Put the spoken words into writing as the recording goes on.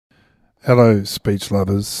Hello, speech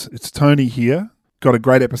lovers. It's Tony here. Got a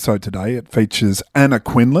great episode today. It features Anna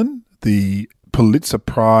Quindlen, the Pulitzer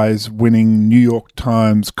Prize winning New York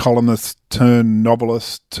Times columnist turned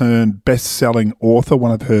novelist turned best-selling author.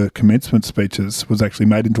 One of her commencement speeches was actually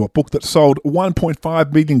made into a book that sold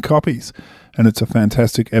 1.5 million copies, and it's a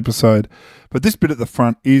fantastic episode. But this bit at the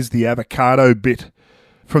front is the avocado bit.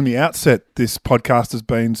 From the outset, this podcast has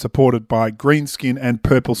been supported by Greenskin and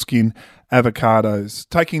Purple Skin avocados,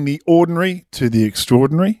 taking the ordinary to the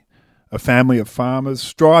extraordinary, a family of farmers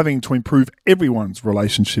striving to improve everyone's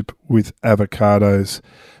relationship with avocados.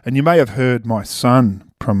 And you may have heard my son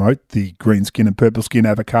promote the Greenskin and Purple Skin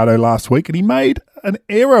avocado last week, and he made an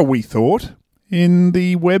error, we thought, in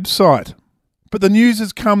the website. But the news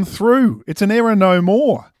has come through. It's an error no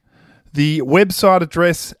more. The website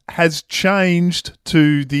address has changed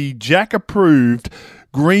to the Jack-approved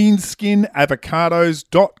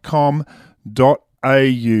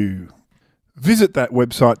greenskinavocados.com.au. Visit that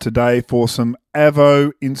website today for some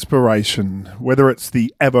Avo inspiration, whether it's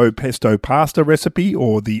the Avo pesto pasta recipe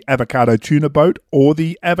or the avocado tuna boat or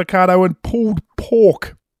the avocado and pulled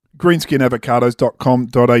pork.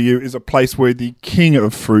 Greenskinavocados.com.au is a place where the king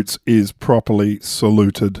of fruits is properly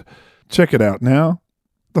saluted. Check it out now.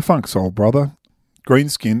 The Funk Soul Brother,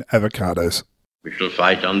 Greenskin Avocados. We shall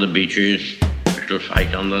fight on the beaches. We shall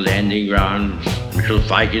fight on the landing grounds. We shall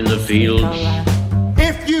fight in the fields.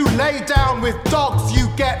 If you lay down with dogs, you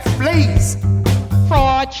get fleas.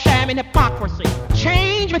 Fraud, sham, and hypocrisy.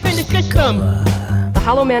 Change within the system. The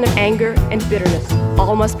hollow man of anger and bitterness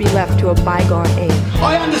all must be left to a bygone age.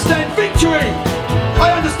 I understand victory.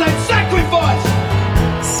 I understand sacrifice.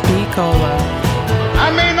 Speakola.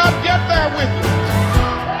 I may not get there with you.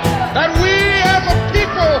 That we as a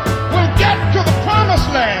people will get to the promised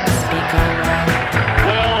land.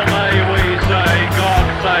 Well, may we say God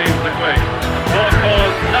save the Queen,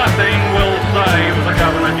 because nothing will save the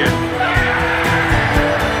government yet.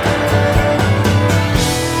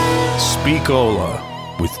 Speakola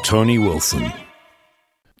with Tony Wilson.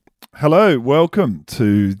 Hello, welcome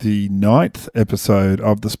to the 9th episode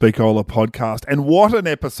of the Speakola podcast. And what an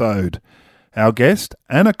episode! Our guest,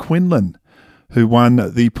 Anna Quindlen, who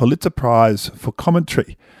won the Pulitzer Prize for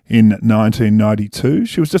commentary in 1992.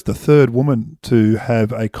 She was just the third woman to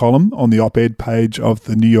have a column on the op-ed page of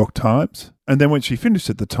the New York Times. And then when she finished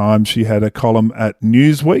at the Times, she had a column at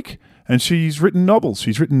Newsweek, and she's written novels.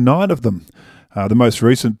 She's written 9 of them, the most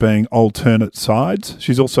recent being Alternate Sides.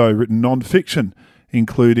 She's also written non-fiction,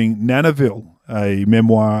 including Nanaville, a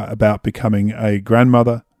memoir about becoming a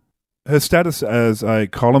grandmother. Her status as a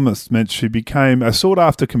columnist meant she became a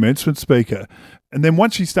sought-after commencement speaker, and then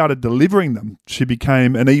once she started delivering them, she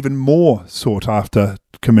became an even more sought-after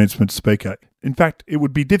commencement speaker. In fact, it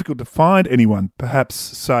would be difficult to find anyone, perhaps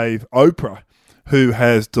save Oprah, who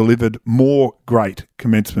has delivered more great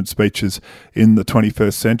commencement speeches in the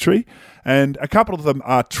 21st century, and a couple of them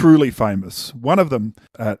are truly famous. One of them,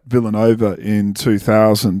 at Villanova in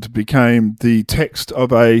 2000, became the text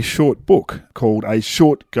of a short book called A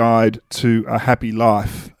Short Guide to a Happy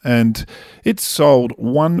Life, and it sold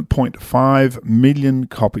 1.5 million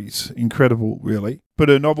copies. Incredible, really. But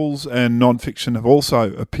her novels and non-fiction have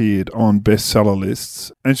also appeared on bestseller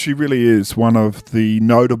lists, and she really is one of the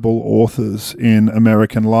notable authors in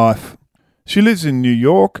American life. She lives in New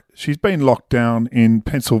York. She's been locked down in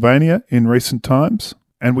Pennsylvania in recent times,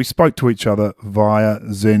 and we spoke to each other via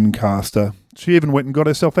Zencastr. She even went and got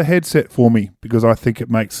herself a headset for me because I think it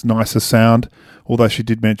makes nicer sound, although she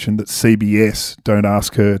did mention that CBS don't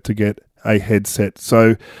ask her to get a headset.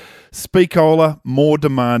 So Speakola more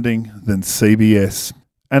demanding than CBS.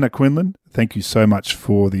 Anna Quindlen, thank you so much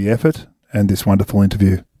for the effort and this wonderful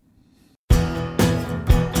interview.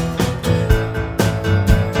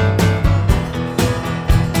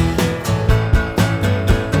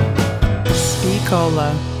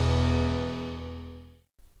 Speakola.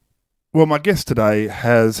 Well, my guest today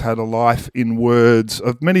has had a life in words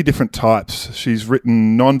of many different types. She's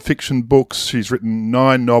written non-fiction books, she's written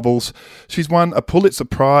 9 novels, she's won a Pulitzer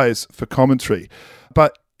Prize for commentary.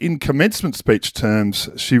 But in commencement speech terms,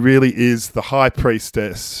 she really is the high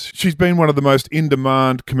priestess. She's been one of the most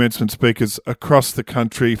in-demand commencement speakers across the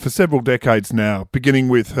country for several decades now, beginning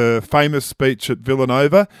with her famous speech at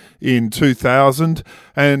Villanova in 2000,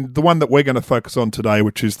 and the one that we're going to focus on today,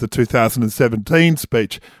 which is the 2017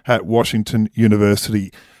 speech at Washington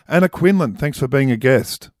University. Anna Quindlen, thanks for being a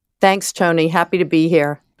guest. Thanks, Tony. Happy to be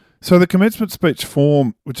here. So the commencement speech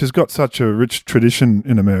form, which has got such a rich tradition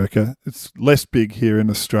in America, it's less big here in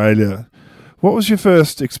Australia. What was your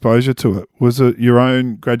first exposure to it? Was it your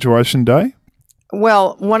own graduation day?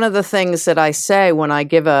 Well, one of the things that I say when I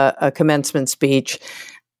give a commencement speech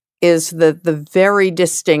is that the very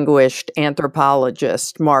distinguished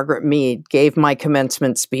anthropologist Margaret Mead gave my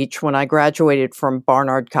commencement speech when I graduated from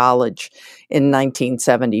Barnard College in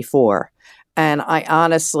 1974. And I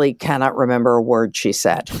honestly cannot remember a word she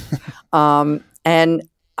said. And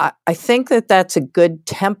I think that that's a good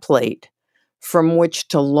template from which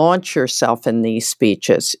to launch yourself in these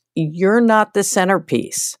speeches. You're not the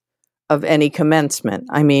centerpiece of any commencement.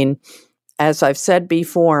 I mean, as I've said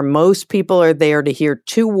before, most people are there to hear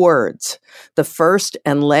two words, the first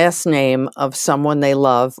and last name of someone they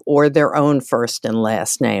love or their own first and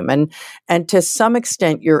last name. And to some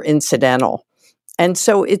extent, you're incidental. And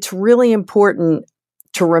so it's really important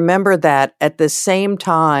to remember that at the same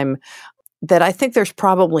time that I think there's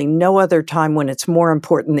probably no other time when it's more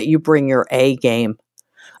important that you bring your A game.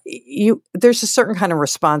 There's a certain kind of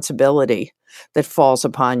responsibility that falls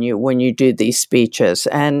upon you when you do these speeches.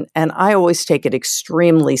 And I always take it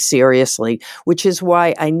extremely seriously, which is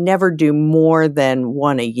why I never do more than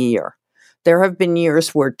one a year. There have been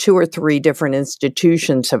years where 2 or 3 different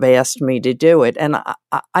institutions have asked me to do it. And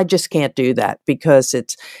I just can't do that because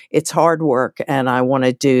it's hard work and I want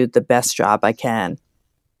to do the best job I can.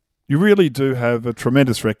 You really do have a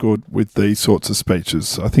tremendous record with these sorts of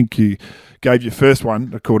speeches. I think you gave your first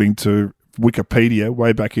one, according to Wikipedia,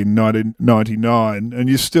 way back in 1999, and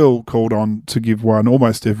you're still called on to give one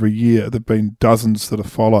almost every year. There have been dozens that have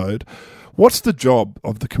followed. What's the job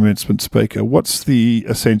of the commencement speaker? What's the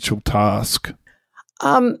essential task?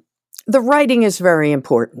 The writing is very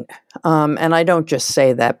important, and I don't just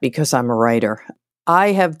say that because I'm a writer.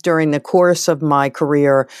 I have, during the course of my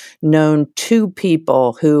career, known 2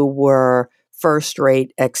 people who were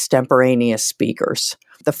first-rate extemporaneous speakers.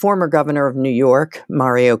 The former governor of New York,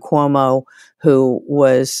 Mario Cuomo, who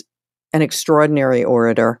was an extraordinary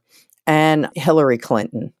orator, and Hillary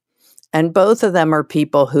Clinton. And both of them are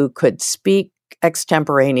people who could speak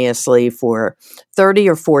extemporaneously for 30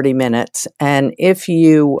 or 40 minutes. And if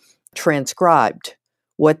you transcribed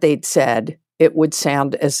what they'd said, it would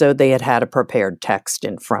sound as though they had had a prepared text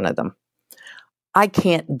in front of them. I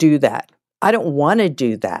can't do that. I don't want to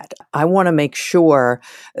do that. I want to make sure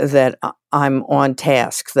that I'm on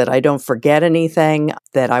task, that I don't forget anything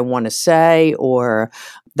that I want to say or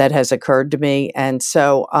that has occurred to me. And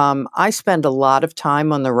so I spend a lot of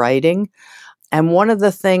time on the writing. And one of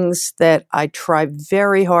the things that I try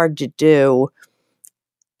very hard to do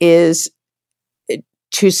is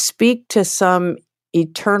to speak to some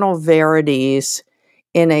eternal verities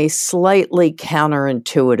in a slightly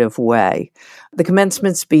counterintuitive way. The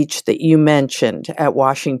commencement speech that you mentioned at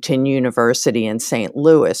Washington University in St.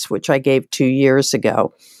 Louis, which I gave 2 years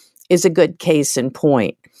ago, is a good case in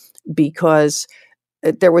point because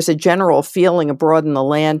there was a general feeling abroad in the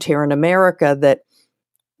land here in America that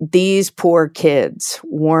these poor kids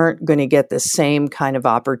weren't going to get the same kind of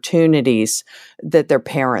opportunities that their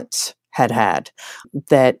parents had,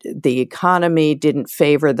 that the economy didn't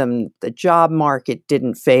favor them, the job market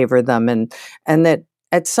didn't favor them, and that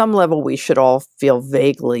at some level we should all feel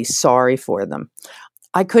vaguely sorry for them.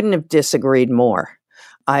 I couldn't have disagreed more.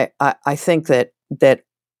 I think that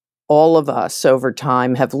all of us over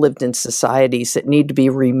time have lived in societies that need to be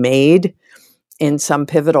remade in some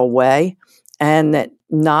pivotal way, and that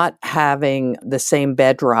not having the same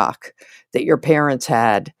bedrock that your parents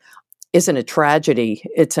had isn't a tragedy,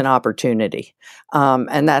 it's an opportunity.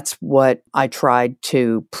 And that's what I tried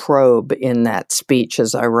to probe in that speech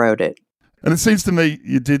as I wrote it. And it seems to me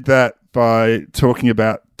you did that by talking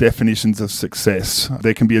about definitions of success.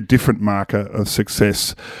 There can be a different marker of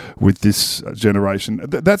success with this generation.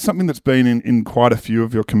 That's something that's been in quite a few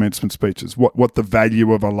of your commencement speeches, what the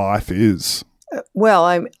value of a life is. Well,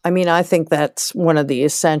 I mean, I think that's one of the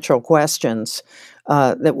essential questions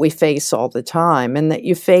that we face all the time, and that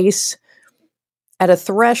you face at a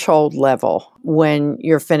threshold level when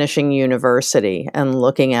you're finishing university and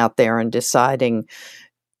looking out there and deciding,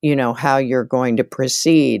 how you're going to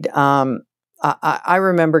proceed. I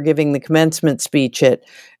remember giving the commencement speech at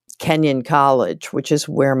Kenyon College, which is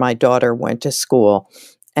where my daughter went to school,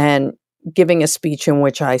 and giving a speech in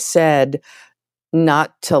which I said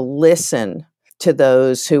not to listen to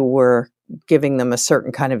those who were giving them a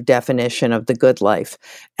certain kind of definition of the good life.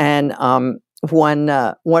 And one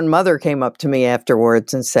mother came up to me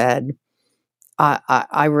afterwards and said,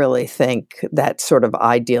 I really think that sort of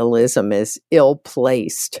idealism is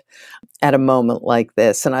ill-placed at a moment like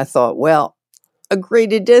this. And I thought, well, agree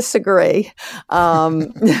to disagree. I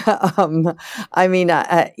mean,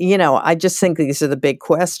 I just think these are the big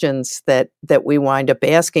questions that we wind up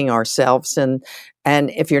asking ourselves. And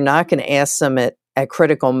if you're not going to ask them at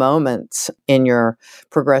critical moments in your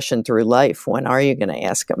progression through life, when are you going to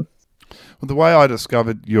ask them? Well, the way I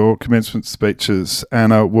discovered your commencement speeches,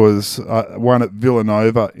 Anna, was one at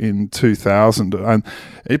Villanova in 2000, and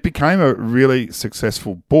it became a really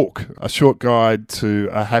successful book, A Short Guide to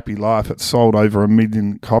a Happy Life. It sold over 1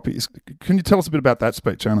 million copies. Can you tell us a bit about that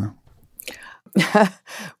speech, Anna?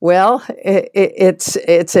 Well, it's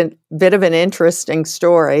a bit of an interesting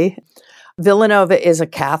story. Villanova is a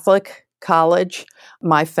Catholic college.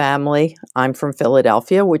 My family, I'm from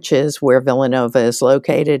Philadelphia, which is where Villanova is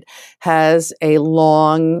located, has a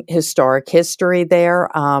long historic history there.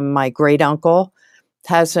 My great uncle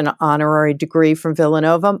has an honorary degree from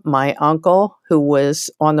Villanova. My uncle, who was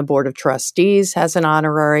on the board of trustees, has an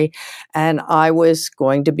honorary. And I was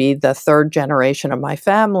going to be the third generation of my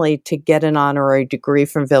family to get an honorary degree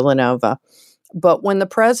from Villanova. But when the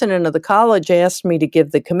president of the college asked me to give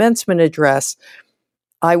the commencement address,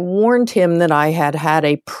 I warned him that I had had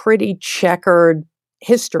a pretty checkered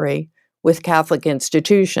history with Catholic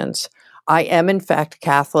institutions. I am, in fact,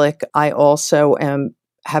 Catholic. I also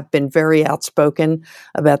have been very outspoken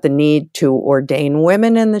about the need to ordain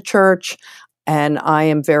women in the church, and I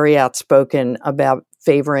am very outspoken about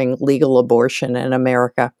favoring legal abortion in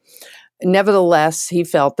America. Nevertheless, he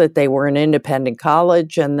felt that they were an independent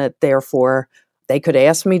college and that therefore they could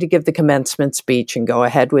ask me to give the commencement speech and go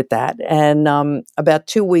ahead with that. And about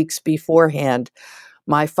 2 weeks beforehand,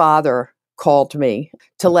 my father called me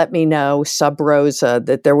to let me know, sub rosa,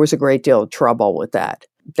 that there was a great deal of trouble with that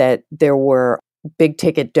there were big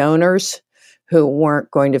ticket donors who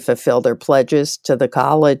weren't going to fulfill their pledges to the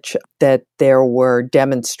college, that there were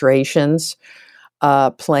demonstrations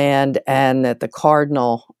planned, and that the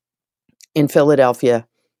cardinal in Philadelphia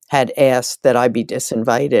had asked that I be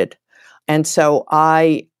disinvited. And so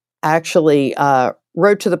I actually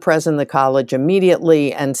wrote to the president of the college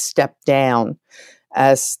immediately and stepped down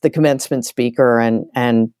as the commencement speaker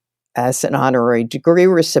and as an honorary degree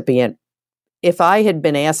recipient. If I had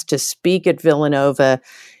been asked to speak at Villanova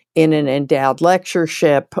in an endowed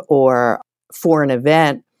lectureship or for an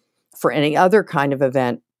event, for any other kind of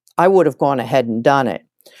event, I would have gone ahead and done it.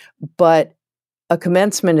 But a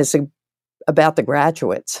commencement is about the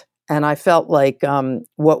graduates. And I felt like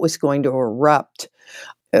what was going to erupt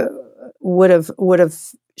would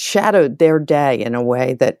have shadowed their day in a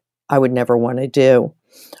way that I would never want to do.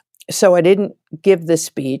 So I didn't give the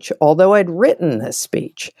speech, although I'd written this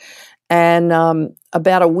speech. And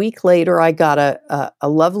about a week later, I got a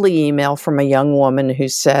lovely email from a young woman who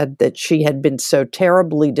said that she had been so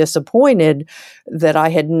terribly disappointed that I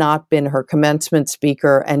had not been her commencement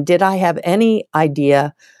speaker, and did I have any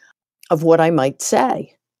idea of what I might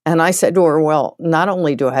say? And I said to her, well, not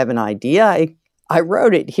only do I have an idea, I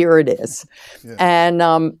wrote it. Here it is. Yeah.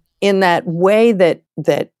 And in that way that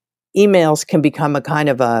emails can become a kind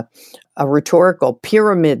of a rhetorical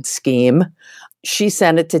pyramid scheme, she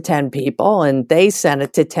sent it to 10 people, and they sent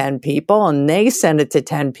it to 10 people, and they sent it to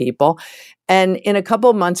 10 people. And in a couple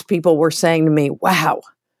of months, people were saying to me, wow,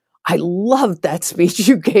 I loved that speech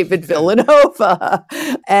you gave at Villanova.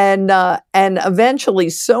 And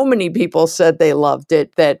eventually so many people said they loved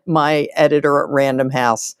it that my editor at Random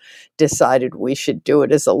House decided we should do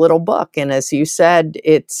it as a little book. And as you said,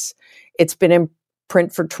 it's been in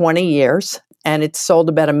print for 20 years, and it's sold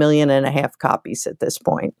about 1.5 million copies at this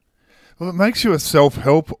point. Well, it makes you a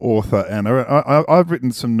self-help author, Anna. I've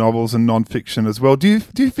written some novels and nonfiction as well. Do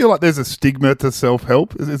you feel like there's a stigma to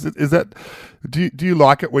self-help? Do you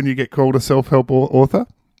like it when you get called a self-help author?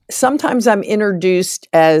 Sometimes I'm introduced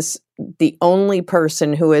as the only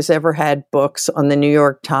person who has ever had books on the New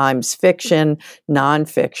York Times fiction,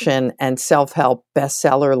 nonfiction, and self-help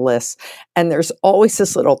bestseller lists. And there's always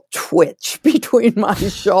this little twitch between my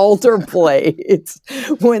shoulder blades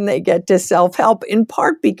when they get to self-help, in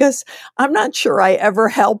part because I'm not sure I ever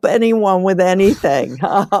help anyone with anything.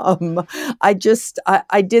 I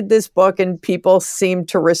did this book and people seem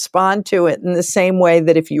to respond to it in the same way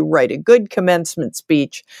that if you write a good commencement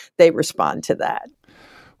speech, they respond to that.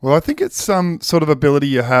 Well, I think it's some sort of ability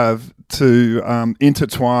you have to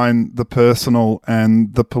intertwine the personal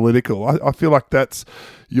and the political. I feel like that's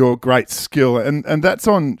your great skill, and that's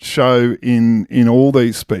on show in all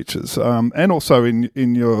these speeches, and also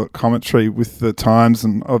in your commentary with the Times.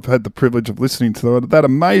 And I've had the privilege of listening to that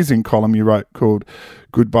amazing column you wrote called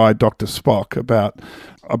 "Goodbye, Dr. Spock" about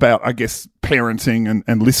I guess parenting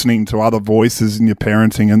and listening to other voices in your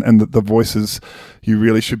parenting, and the voices you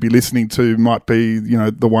really should be listening to might be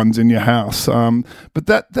the ones in your house. But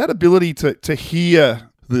that ability to hear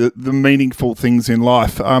the meaningful things in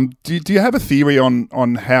life. Do you have a theory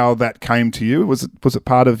on how that came to you? Was it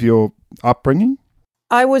part of your upbringing?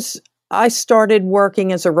 I was I started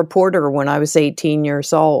working as a reporter when I was 18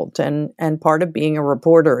 years old. And part of being a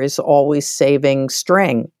reporter is always saving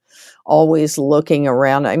string, always looking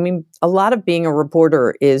around. I mean, a lot of being a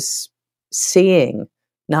reporter is seeing,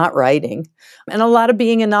 not writing. And a lot of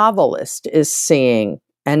being a novelist is seeing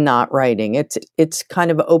and not writing. It's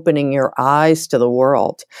kind of opening your eyes to the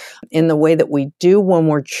world in the way that we do when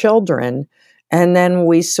we're children, and then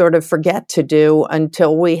we sort of forget to do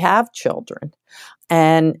until we have children.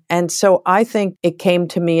 And so I think it came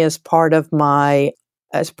to me as part of my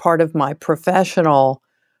professional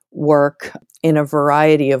work in a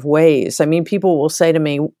variety of ways. I mean, people will say to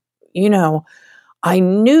me, I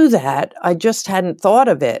knew that, I just hadn't thought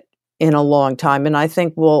of it in a long time. And I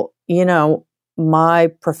think, well, my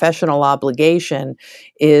professional obligation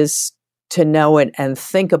is to know it and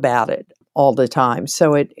think about it all the time.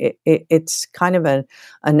 So it's kind of a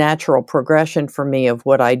natural progression for me of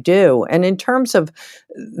what I do. And in terms of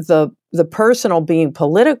the personal being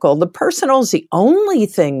political, the personal is the only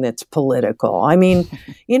thing that's political. I mean,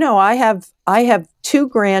 I have 2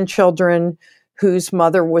 grandchildren whose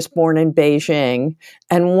mother was born in Beijing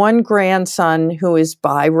and 1 grandson who is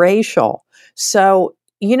biracial. So,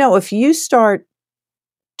 if you start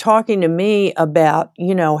talking to me about,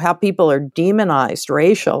 how people are demonized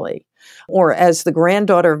racially, or as the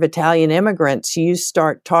granddaughter of Italian immigrants, you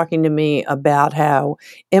start talking to me about how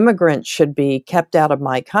immigrants should be kept out of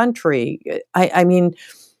my country. I mean,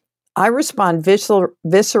 I respond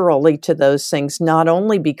viscerally to those things, not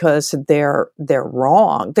only because they're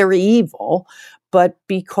wrong, they're evil, but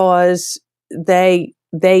because they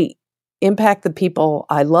impact the people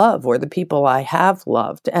I love or the people I have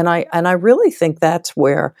loved. And I really think that's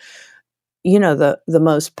where the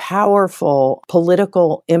most powerful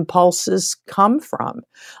political impulses come from.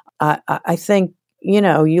 I think,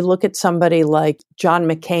 you look at somebody like John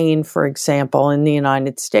McCain, for example, in the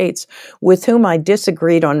United States, with whom I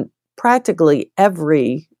disagreed on practically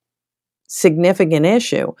every significant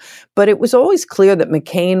issue. But it was always clear that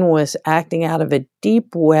McCain was acting out of a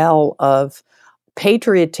deep well of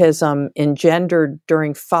patriotism engendered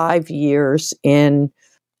during 5 years in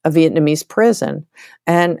a Vietnamese prison.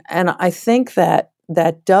 And I think that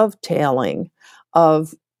dovetailing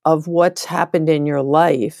of what's happened in your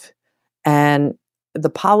life and the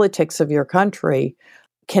politics of your country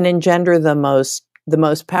can engender the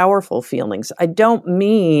most powerful feelings. I don't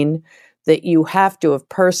mean that you have to have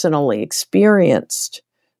personally experienced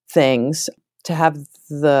things to have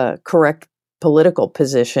the correct political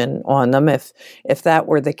position on them. If that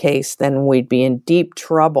were the case, then we'd be in deep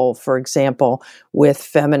trouble, for example, with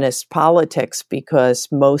feminist politics, because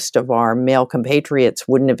most of our male compatriots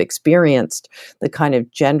wouldn't have experienced the kind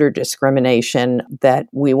of gender discrimination that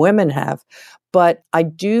we women have. But I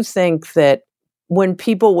do think that when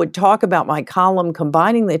people would talk about my column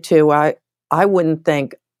combining the two, I wouldn't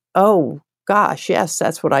think, oh gosh, yes,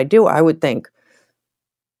 that's what I do. I would think,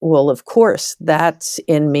 well, of course, that's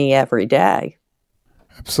in me every day.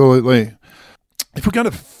 Absolutely. If we're going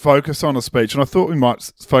to focus on a speech, and I thought we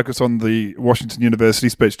might focus on the Washington University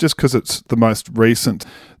speech just because it's the most recent,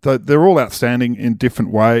 they're all outstanding in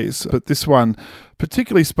different ways, but this one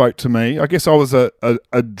particularly spoke to me. I guess I was a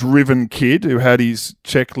driven kid who had his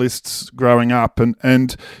checklists growing up,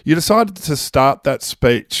 and you decided to start that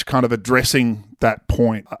speech kind of addressing that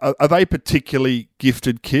point. Are they particularly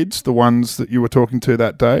gifted kids, the ones that you were talking to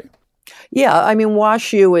that day? Yeah, I mean,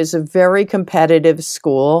 WashU is a very competitive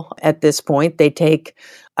school at this point. They take,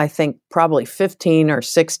 I think, probably 15 or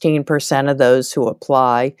 16% of those who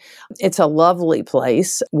apply. It's a lovely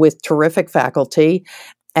place with terrific faculty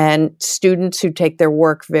and students who take their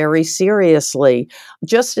work very seriously,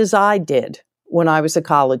 just as I did when I was a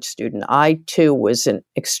college student. I, too, was an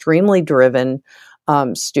extremely driven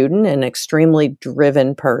student, an extremely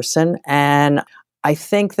driven person. And I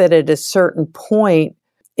think that at a certain point,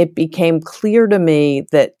 it became clear to me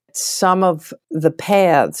that some of the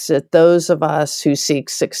paths that those of us who seek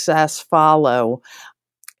success follow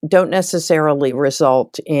don't necessarily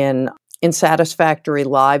result in satisfactory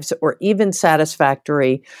lives or even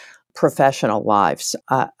satisfactory professional lives.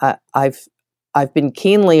 I've been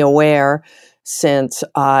keenly aware since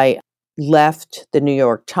I left the New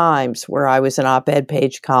York Times, where I was an op-ed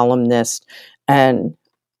page columnist, and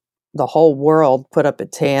the whole world put up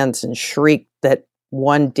its hands and shrieked that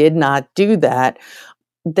one did not do that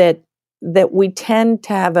we tend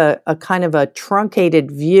to have a kind of a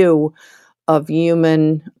truncated view of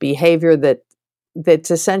human behavior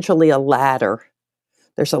that's essentially a ladder.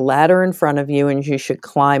 There's a ladder in front of you, and you should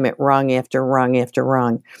climb it rung after rung after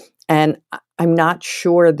rung. And I'm not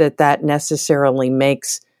sure that necessarily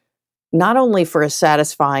makes not only for a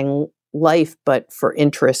satisfying life, but for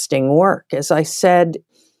interesting work. As I said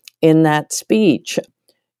in that speech,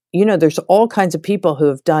 there's all kinds of people who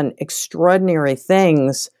have done extraordinary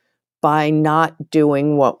things by not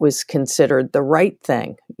doing what was considered the right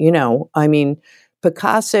thing.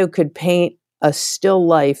 Picasso could paint a still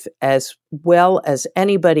life as well as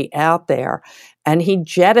anybody out there. And he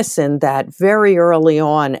jettisoned that very early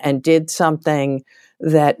on and did something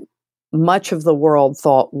that much of the world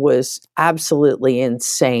thought was absolutely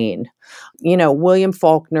insane. William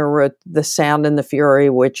Faulkner wrote The Sound and the Fury,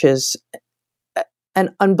 which is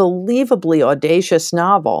an unbelievably audacious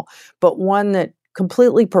novel, but one that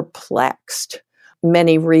completely perplexed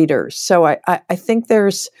many readers. So I think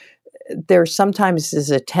there sometimes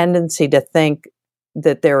is a tendency to think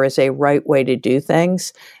that there is a right way to do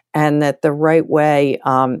things, and that the right way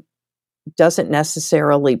doesn't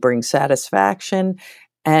necessarily bring satisfaction.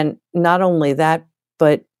 And not only that,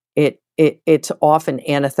 but it's often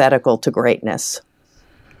antithetical to greatness.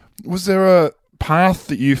 Was there a path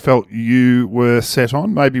that you felt you were set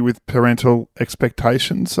on, maybe with parental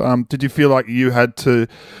expectations? Did you feel like you had to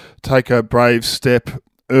take a brave step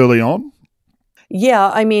early on?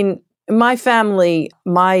 Yeah, my family,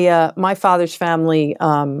 my father's family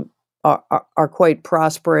are quite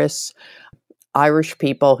prosperous Irish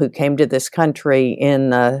people who came to this country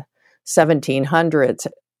in the 1700s.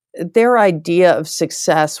 Their idea of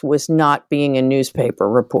success was not being a newspaper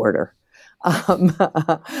reporter.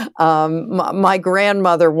 My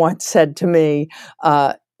grandmother once said to me,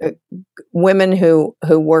 women who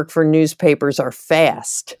work for newspapers are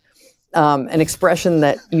fast, an expression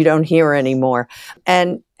that you don't hear anymore.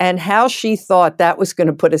 And how she thought that was going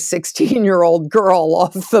to put a 16-year-old girl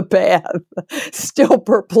off the path still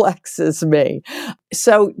perplexes me.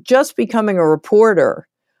 So just becoming a reporter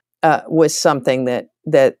was something that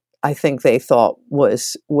I think they thought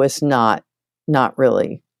was not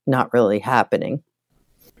really happening.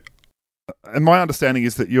 And my understanding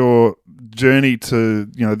is that your journey to,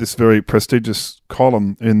 this very prestigious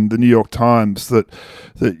column in the New York Times, that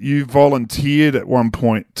you volunteered at one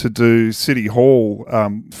point to do City Hall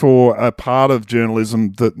for a part of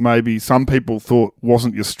journalism that maybe some people thought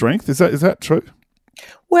wasn't your strength. Is that true?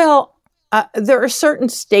 Well, there are certain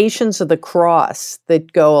stations of the cross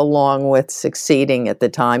that go along with succeeding at the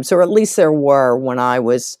Times, or at least there were when I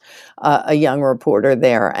was a young reporter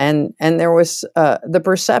there. And there was the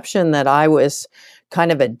perception that I was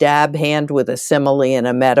kind of a dab hand with a simile and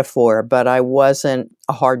a metaphor, but I wasn't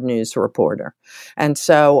a hard news reporter. And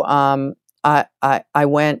so I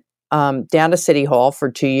went down to City Hall for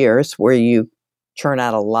 2 years, where you churn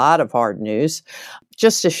out a lot of hard news,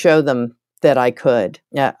 just to show them that I could.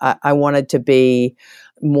 I wanted to be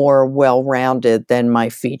more well-rounded than my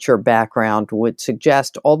feature background would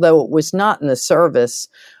suggest. Although it was not in the service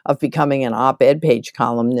of becoming an op-ed page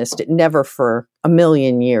columnist, it never for a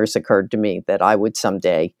million years occurred to me that I would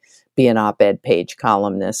someday be an op-ed page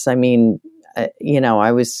columnist. I was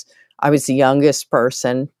the youngest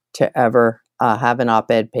person to ever have an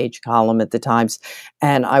op-ed page column at the Times,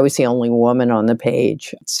 and I was the only woman on the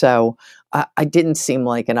page. So I didn't seem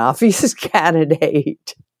like an obvious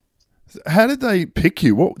candidate. How did they pick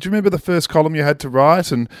you? Do you remember the first column you had to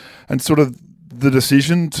write, and sort of the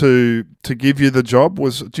decision to give you the job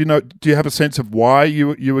was? Do you have a sense of why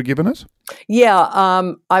you were given it?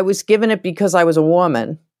 Yeah, I was given it because I was a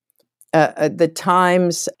woman. The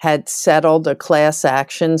Times had settled a class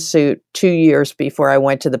action suit 2 years before I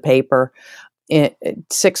went to the paper.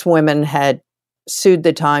 6 women had sued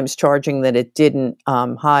the Times, charging that it didn't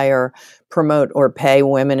hire, promote, or pay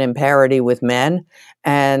women in parity with men.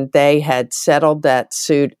 And they had settled that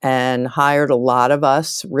suit and hired a lot of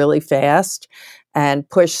us really fast and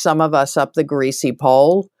pushed some of us up the greasy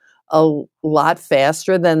pole a lot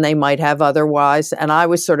faster than they might have otherwise. And I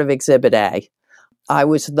was sort of Exhibit A. I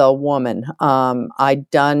was the woman. I'd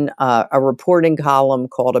done a reporting column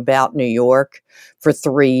called About New York for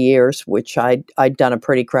 3 years, which I'd done a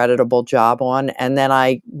pretty creditable job on. And then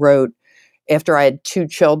I wrote, after I had 2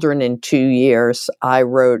 children in 2 years, I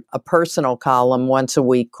wrote a personal column once a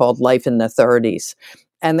week called Life in the 30s.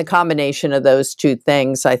 And the combination of those 2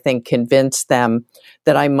 things, I think, convinced them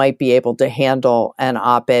that I might be able to handle an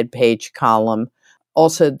op-ed page column.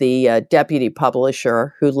 Also, the deputy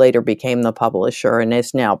publisher, who later became the publisher and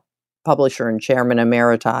is now publisher and chairman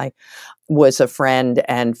emeriti, was a friend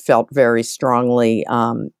and felt very strongly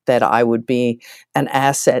that I would be an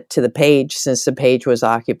asset to the page, since the page was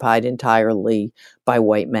occupied entirely by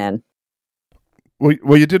white men.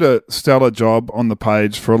 Well, you did a stellar job on the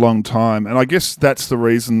page for a long time, and I guess that's the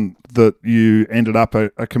reason that you ended up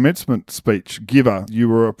a commencement speech giver. You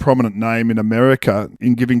were a prominent name in America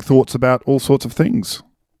in giving thoughts about all sorts of things.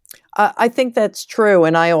 I think that's true.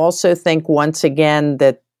 And I also think, once again,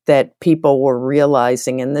 that people were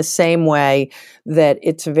realizing, in the same way that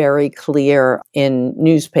it's very clear in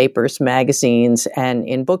newspapers, magazines, and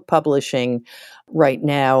in book publishing right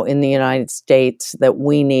now in the United States, that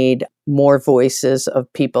we need more voices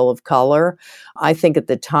of people of color. I think at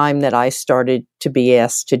the time that I started to be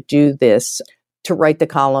asked to do this, to write the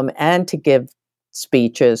column and to give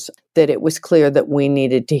speeches, that it was clear that we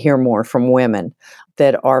needed to hear more from women,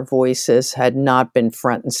 that our voices had not been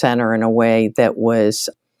front and center in a way that was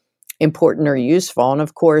important or useful. And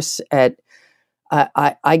of course,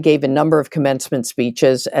 I gave a number of commencement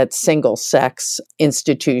speeches at single-sex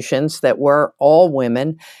institutions that were all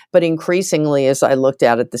women, but increasingly, as I looked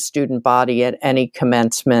out at the student body at any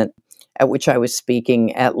commencement at which I was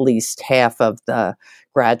speaking, at least half of the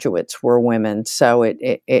graduates were women. So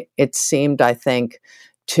it seemed, I think,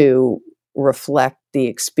 to reflect the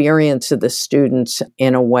experience of the students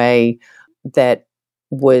in a way that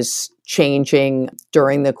was changing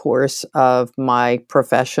during the course of my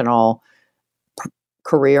professional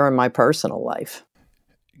career and my personal life.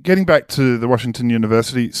 Getting back to the Washington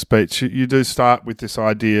University speech, you do start with this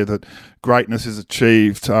idea that greatness is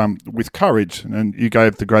achieved with courage, and you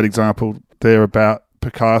gave the great example there about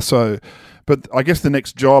Picasso. But I guess the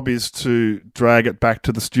next job is to drag it back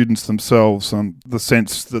to the students themselves, the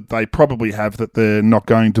sense that they probably have that they're not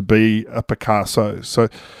going to be a Picasso. So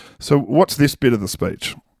what's this bit of the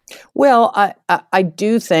speech? Well, I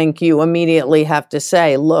do think you immediately have to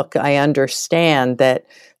say, look, I understand that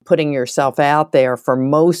putting yourself out there for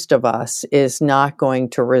most of us is not going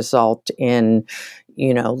to result in,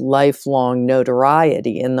 lifelong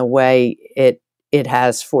notoriety in the way it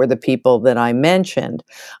has for the people that I mentioned.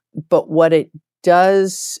 But what it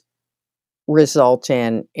does result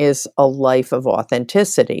in is a life of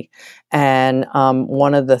authenticity. And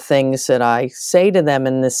one of the things that I say to them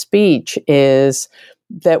in the speech is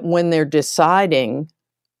that when they're deciding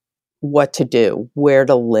what to do, where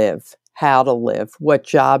to live, how to live, what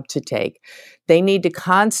job to take, they need to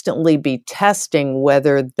constantly be testing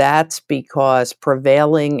whether that's because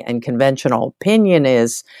prevailing and conventional opinion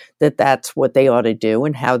is that that's what they ought to do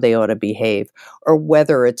and how they ought to behave, or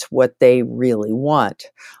whether it's what they really want,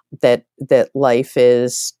 that life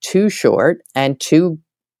is too short and too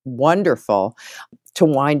wonderful to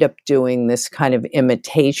wind up doing this kind of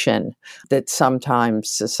imitation that sometimes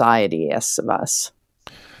society asks of us.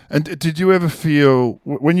 And did you ever feel,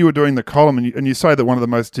 when you were doing the column, and you say that one of the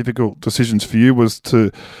most difficult decisions for you was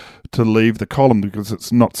to leave the column because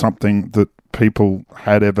it's not something that people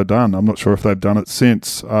had ever done. I'm not sure if they've done it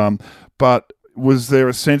since. But was there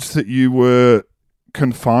a sense that you were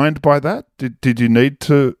confined by that? Did you need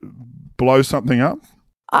to blow something up?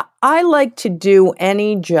 I like to do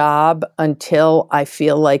any job until I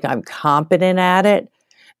feel like I'm competent at it.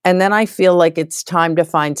 And then I feel like it's time to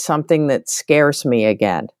find something that scares me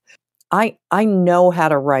again. I know how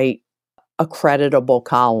to write a creditable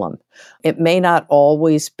column. It may not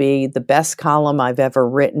always be the best column I've ever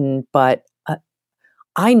written, but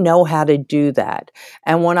I know how to do that.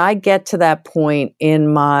 And when I get to that point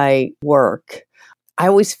in my work, I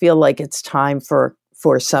always feel like it's time for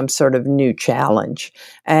some sort of new challenge.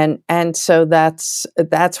 And so that's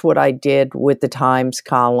what I did with the Times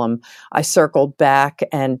column. I circled back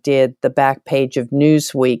and did the back page of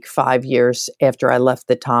Newsweek 5 years after I left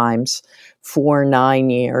the Times, for 9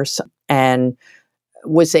 years, and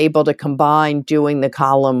was able to combine doing the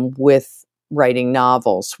column with writing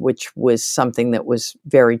novels, which was something that was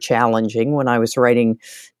very challenging when I was writing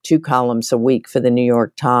 2 columns a week for the New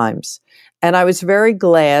York Times. And I was very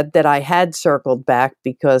glad that I had circled back,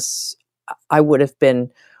 because I would have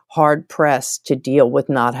been hard-pressed to deal with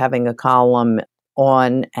not having a column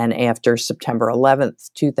on and after September 11th,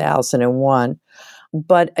 2001.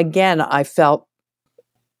 But again, I felt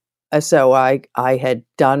as though I had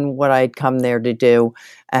done what I'd come there to do,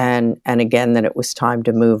 and again, that it was time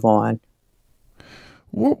to move on.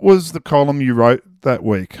 What was the column you wrote that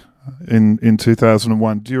week in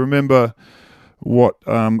 2001? Do you remember what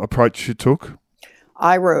approach you took?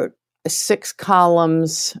 I wrote 6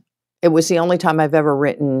 columns. It was the only time I've ever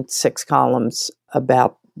written 6 columns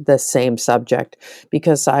about the same subject,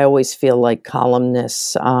 because I always feel like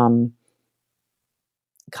columnists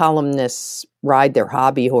ride their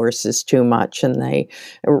hobby horses too much, and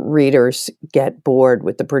readers get bored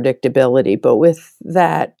with the predictability. But with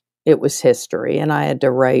that, it was history, and I had to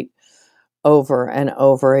write over and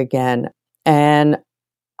over again. And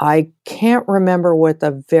I can't remember what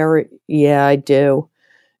I do.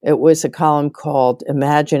 It was a column called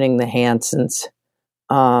Imagining the Hansons.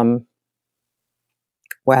 Wow,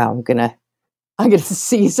 I'm going to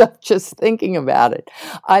seize up just thinking about it.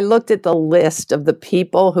 I looked at the list of the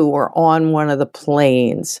people who were on one of the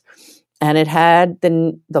planes, and it had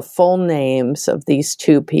the full names of these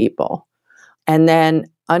two people. And then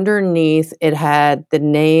underneath, it had the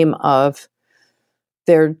name of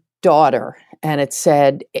their daughter, and it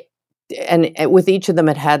said, and with each of them,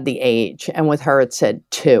 it had the age, and with her, it said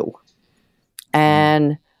 2.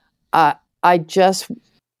 And I just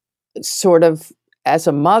sort of, as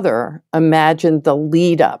a mother, imagined the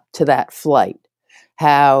lead up to that flight.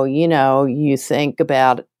 How, you think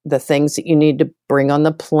about the things that you need to bring on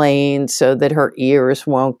the plane so that her ears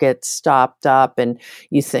won't get stopped up. And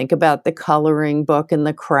you think about the coloring book and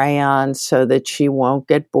the crayons so that she won't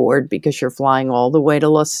get bored because you're flying all the way to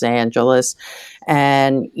Los Angeles.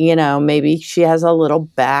 And, maybe she has a little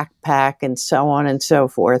backpack and so on and so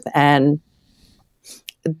forth. And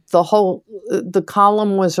the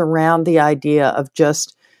column was around the idea of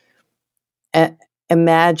just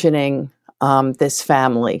imagining this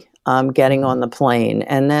family getting on the plane,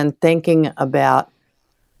 and then thinking about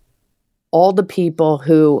all the people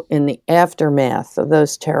who, in the aftermath of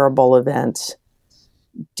those terrible events,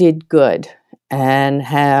 did good, and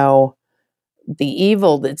how the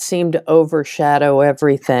evil that seemed to overshadow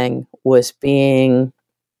everything was being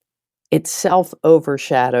itself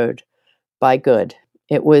overshadowed by good.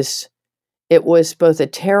 It was both a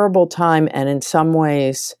terrible time and, in some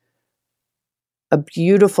ways, a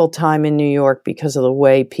beautiful time in New York because of the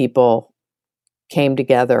way people came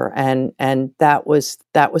together, and that was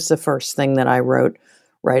the first thing that I wrote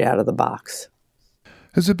right out of the box.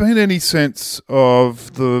 Has there been any sense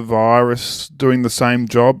of the virus doing the same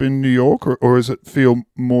job in New York, or does it feel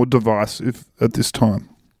more divisive at this time?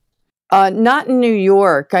 Not in New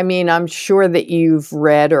York. I mean, I'm sure that you've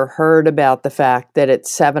read or heard about the fact that at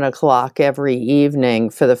 7:00 every evening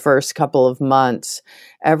for the first couple of months,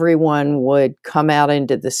 everyone would come out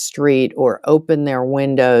into the street or open their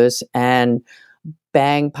windows and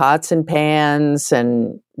bang pots and pans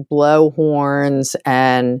and blow horns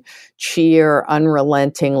and cheer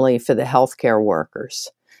unrelentingly for the healthcare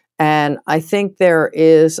workers. And I think there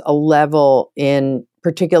is a level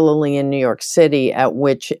particularly in New York City, at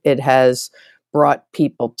which it has brought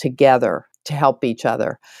people together to help each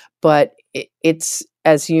other. But it's,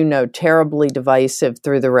 as you know, terribly divisive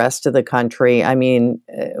through the rest of the country. I mean,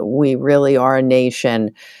 we really are a nation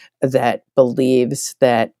that believes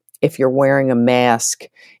that if you're wearing a mask,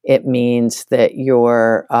 it means that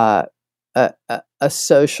you're a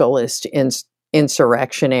socialist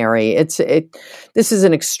insurrectionary. This is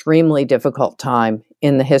an extremely difficult time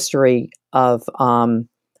in the history of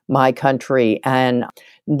my country, and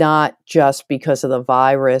not just because of the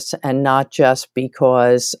virus, and not just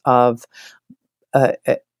because of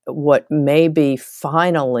what may be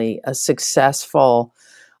finally a successful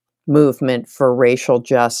movement for racial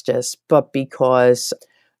justice, but because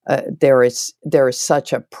there is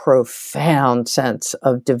such a profound sense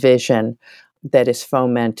of division that is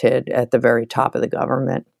fomented at the very top of the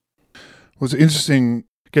government. It was interesting,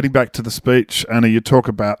 getting back to the speech, Anna, you talk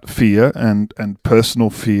about fear and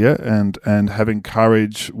personal fear and having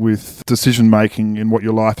courage with decision-making in what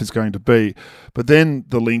your life is going to be. But then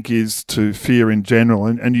the link is to fear in general,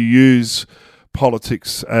 and you use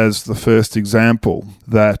politics as the first example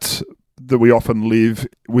that we often live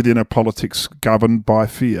within a politics governed by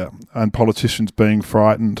fear and politicians being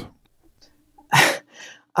frightened.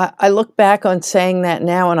 I look back on saying that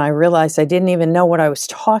now and I realize I didn't even know what I was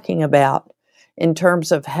talking about in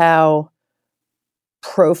terms of how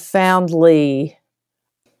profoundly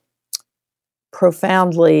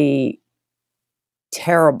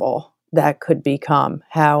terrible that could become,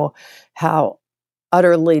 how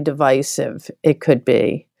utterly divisive it could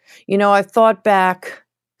be. I've thought back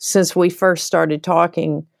since we first started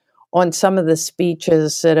talking on some of the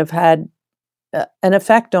speeches that have had an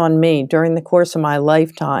effect on me during the course of my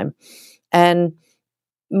lifetime. And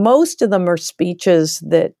most of them are speeches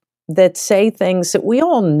that say things that we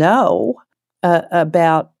all know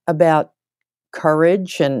about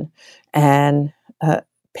courage and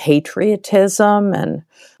patriotism,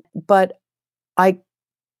 but I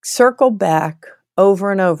circle back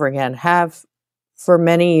over and over again, have for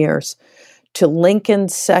many years, to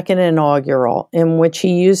Lincoln's second inaugural, in which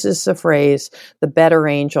he uses the phrase, the better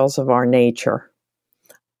angels of our nature.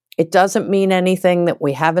 It doesn't mean anything that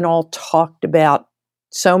we haven't all talked about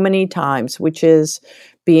so many times, which is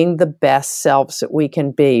being the best selves that we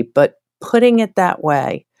can be. But putting it that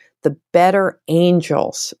way, the better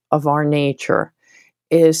angels of our nature,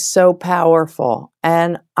 is so powerful.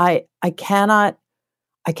 And I cannot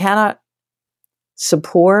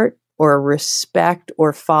support or respect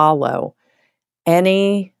or follow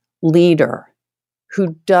any leader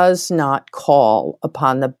who does not call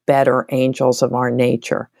upon the better angels of our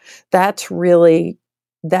nature. That's really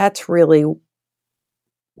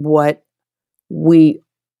what we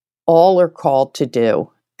all are called to do,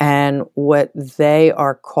 and what they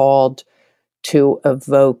are called to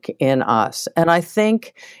evoke in us. And I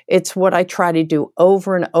think it's what I try to do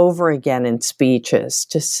over and over again in speeches,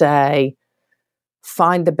 to say,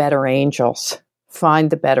 find the better angels. Find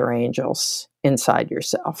the better angels inside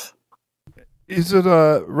yourself. Is it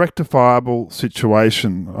a rectifiable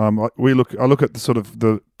situation? I look at the sort of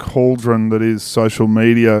the cauldron that is social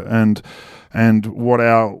media and what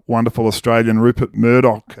our wonderful Australian Rupert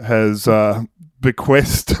Murdoch has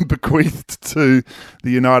bequeathed to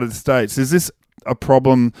the United States. Is this a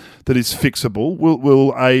problem that is fixable?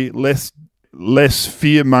 Will a less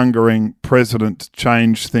fear-mongering president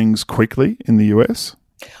change things quickly in the US?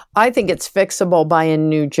 I think it's fixable by a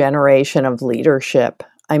new generation of leadership.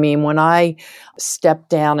 I mean, when I stepped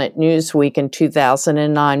down at Newsweek in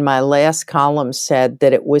 2009, my last column said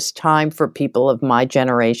that it was time for people of my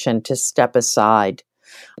generation to step aside,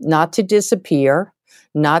 not to disappear,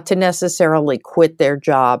 not to necessarily quit their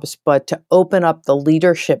jobs, but to open up the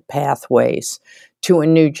leadership pathways to a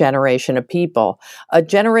new generation of people, a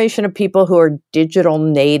generation of people who are digital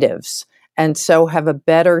natives and so have a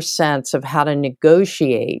better sense of how to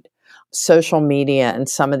negotiate social media and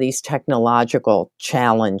some of these technological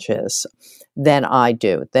challenges than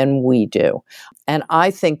we do. And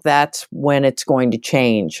I think that's when it's going to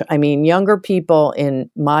change. I mean, younger people in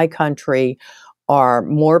my country are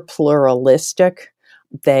more pluralistic.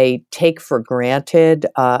 They take for granted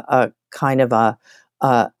a kind of a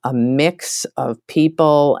mix of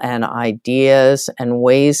people and ideas and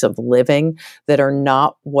ways of living that are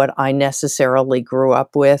not what I necessarily grew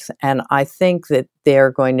up with. And I think that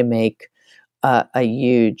they're going to make a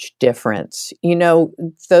huge difference. You know,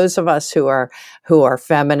 those of us who are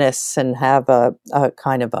feminists and have a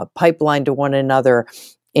kind of a pipeline to one another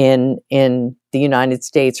in the United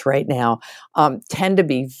States right now tend to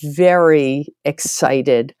be very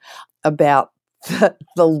excited about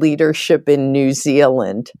the leadership in New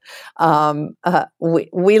Zealand.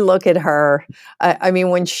 We look at her. I mean,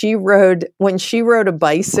 when she rode a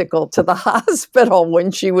bicycle to the hospital when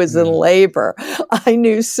she was in labor, I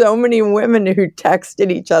knew so many women who texted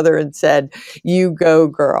each other and said, "You go,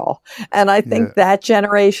 girl." And I think that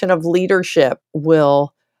generation of leadership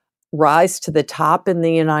will rise to the top in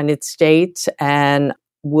the United States and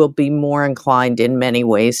will be more inclined in many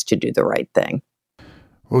ways to do the right thing.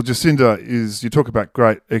 Well, Jacinda you talk about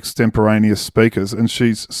great extemporaneous speakers, and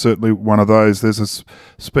she's certainly one of those. There's a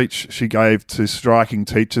speech she gave to striking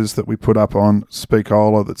teachers that we put up on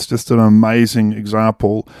Speakola that's just an amazing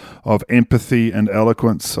example of empathy and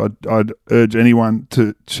eloquence. I'd urge anyone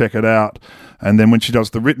to check it out. And then when she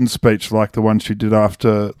does the written speech, like the one she did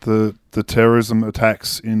after the terrorism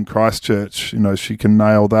attacks in Christchurch, you know, she can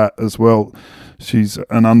nail that as well. She's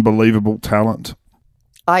an unbelievable talent.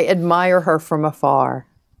 I admire her from afar.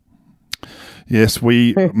 Yes,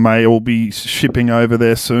 we may all be shipping over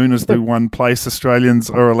there soon as the one place Australians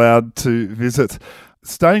are allowed to visit.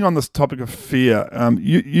 Staying on this topic of fear,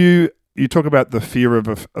 you talk about the fear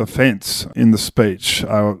of offence in the speech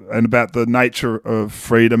and about the nature of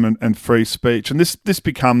freedom and free speech. And this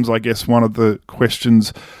becomes, I guess, one of the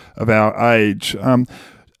questions of our age.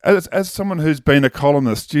 As someone who's been a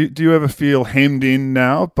columnist, do you ever feel hemmed in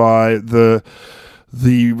now by the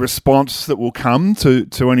response that will come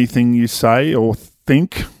to anything you say or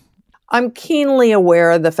think? I'm keenly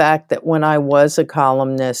aware of the fact that when I was a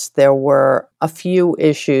columnist, there were a few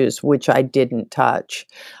issues which I didn't touch.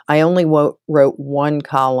 I only wrote one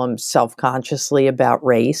column self-consciously about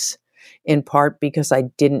race, in part because I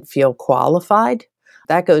didn't feel qualified.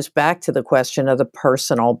 That goes back to the question of the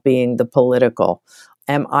personal being the political.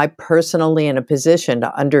 Am I personally in a position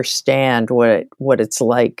to understand what it's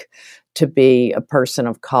like to be a person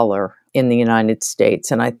of color in the United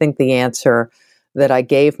States? And I think the answer that I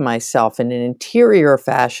gave myself in an interior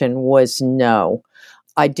fashion was no.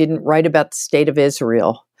 I didn't write about the state of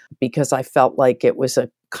Israel because I felt like it was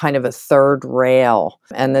a kind of a third rail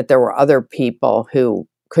and that there were other people who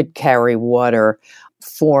could carry water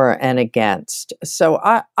for and against. So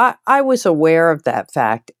I was aware of that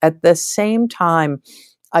fact. At the same time,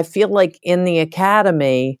 I feel like in the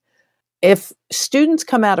academy, if students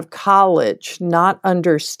come out of college not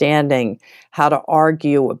understanding how to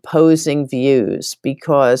argue opposing views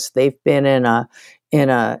because they've been in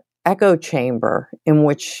a echo chamber in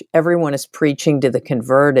which everyone is preaching to the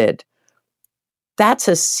converted, that's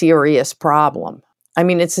a serious problem. I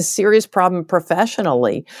mean, it's a serious problem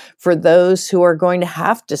professionally for those who are going to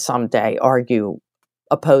have to someday argue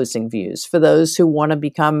opposing views, for those who want to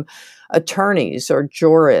become attorneys or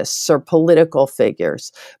jurists or political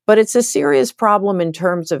figures. But it's a serious problem in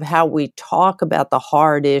terms of how we talk about the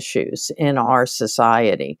hard issues in our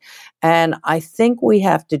society. And I think we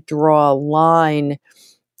have to draw a line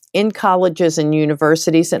in colleges and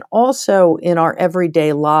universities and also in our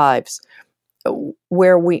everyday lives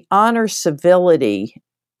where we honor civility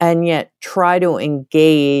and yet try to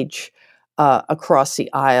engage across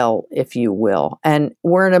the aisle, if you will. And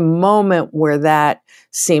we're in a moment where that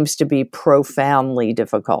seems to be profoundly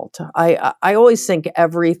difficult. I always think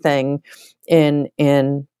everything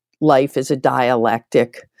in life is a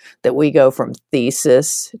dialectic, that we go from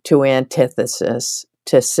thesis to antithesis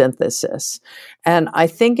to synthesis. And I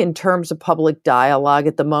think in terms of public dialogue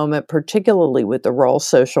at the moment, particularly with the role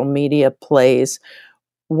social media plays,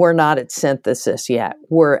 we're not at synthesis yet.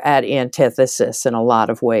 We're at antithesis in a lot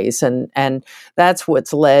of ways. And that's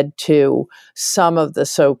what's led to some of the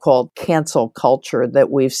so-called cancel culture that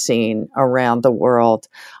we've seen around the world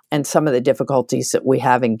and some of the difficulties that we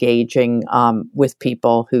have engaging with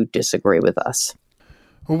people who disagree with us.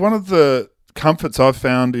 Well, one of the comforts I've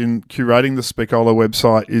found in curating the Speakola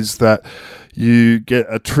website is that you get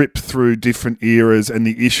a trip through different eras and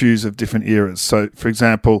the issues of different eras. So, for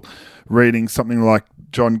example, reading something like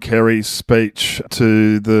John Kerry's speech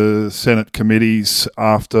to the Senate committees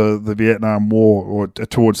after the Vietnam War, or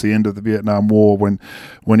towards the end of the Vietnam War,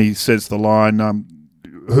 when he says the line,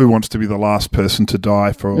 who wants to be the last person to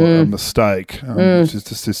die for a mistake, which is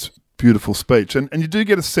just this beautiful speech. And you do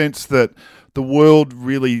get a sense that the world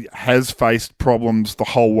really has faced problems the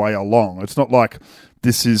whole way along. It's not like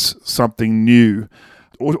this is something new.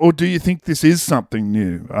 Or do you think this is something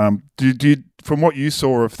new? Do you, from what you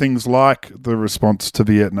saw of things like the response to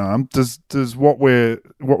Vietnam, does what we're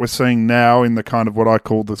seeing now in the kind of what I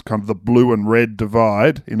call this kind of the blue and red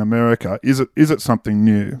divide in America, is it something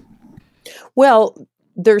new? Well,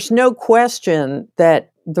 there's no question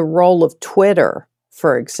that the role of Twitter,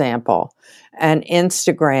 for example, and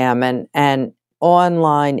Instagram and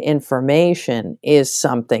online information is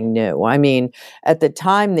something new. I mean, at the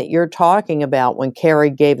time that you're talking about, when Kerry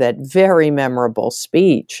gave that very memorable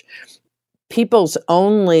speech, people's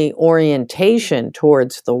only orientation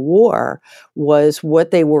towards the war was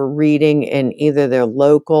what they were reading in either their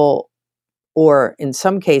local or in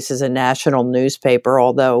some cases a national newspaper,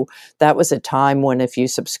 although that was a time when if you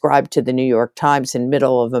subscribed to the New York Times in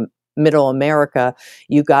Middle America,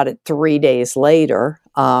 you got it 3 days later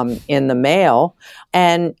in the mail,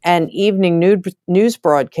 and evening news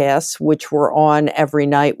broadcasts, which were on every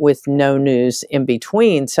night with no news in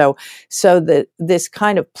between. So this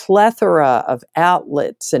kind of plethora of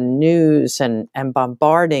outlets and news and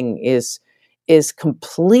bombarding is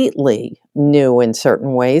completely new in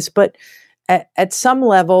certain ways, but at some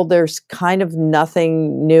level, there's kind of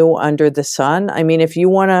nothing new under the sun. I mean, if you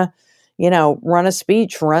want to run a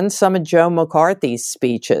speech, run some of Joe McCarthy's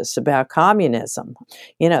speeches about communism.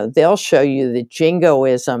 They'll show you that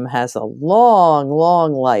jingoism has a long,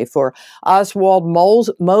 long life. Or Oswald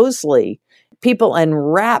Mosley, people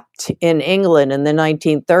enwrapped in England in the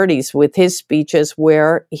 1930s with his speeches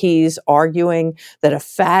where he's arguing that a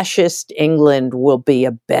fascist England will be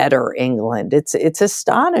a better England. It's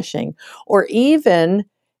astonishing. Or even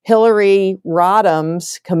Hillary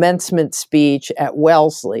Rodham's commencement speech at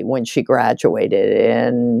Wellesley when she graduated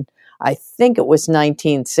in, I think it was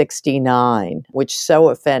 1969, which so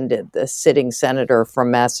offended the sitting senator from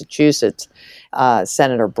Massachusetts,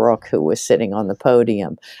 Senator Brooke, who was sitting on the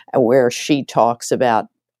podium, where she talks about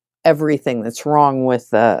everything that's wrong with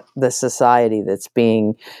the society that's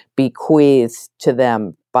being bequeathed to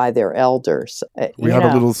them by their elders. We have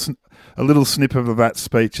a little snippet of that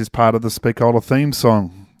speech as part of the Speakola theme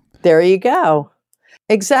song. There you go.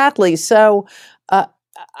 Exactly. So,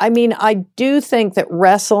 I do think that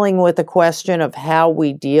wrestling with the question of how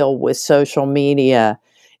we deal with social media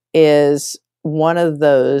is one of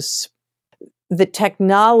those. The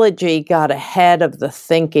technology got ahead of the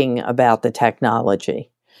thinking about the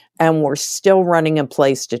technology, and we're still running in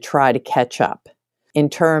place to try to catch up in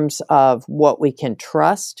terms of what we can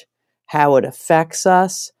trust, how it affects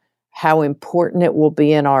us, how important it will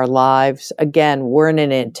be in our lives. Again, we're in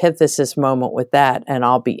an antithesis moment with that, and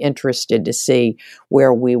I'll be interested to see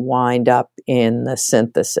where we wind up in the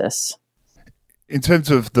synthesis. In terms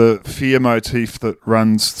of the fear motif that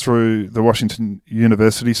runs through the Washington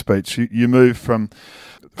University speech, you move from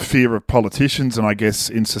fear of politicians and I guess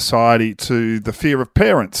in society to the fear of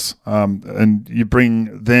parents, and you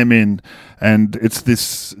bring them in, and it's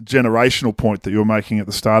this generational point that you were making at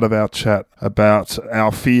the start of our chat about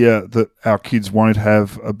our fear that our kids won't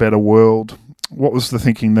have a better world. What was the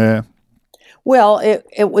thinking there? Well,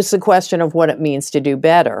 it was the question of what it means to do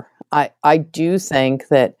better. I do think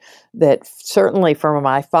that certainly for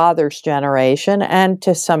my father's generation and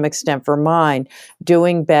to some extent for mine,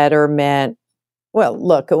 doing better meant, well,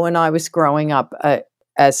 look, when I was growing up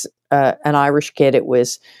as an Irish kid, it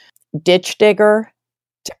was ditch digger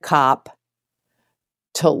to cop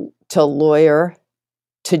to lawyer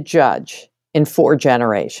to judge in 4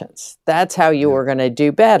 generations. That's how you were going to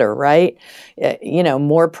do better, right?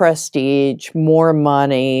 More prestige, more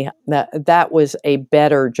money. That was a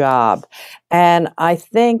better job. And I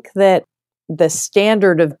think that the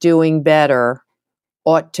standard of doing better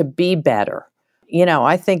ought to be better.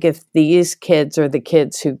 I think if these kids are the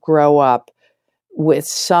kids who grow up with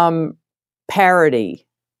some parity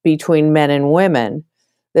between men and women,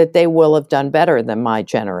 that they will have done better than my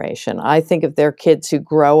generation. I think if they're kids who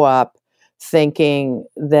grow up thinking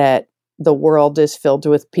that the world is filled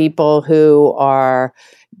with people who are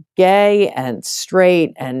gay and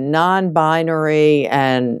straight and non-binary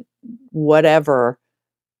and whatever,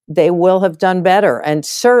 they will have done better. And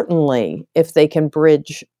certainly if they can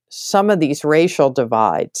bridge some of these racial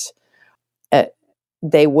divides,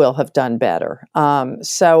 they will have done better.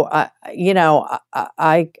 So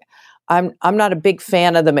I'm not a big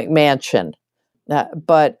fan of the McMansion.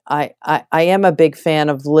 But I am a big fan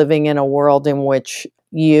of living in a world in which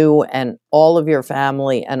you and all of your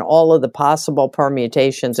family and all of the possible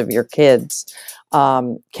permutations of your kids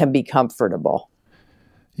can be comfortable.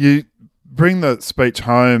 You bring the speech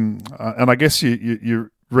home, and I guess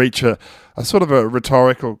you reach a sort of a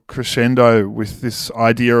rhetorical crescendo with this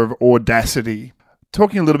idea of audacity.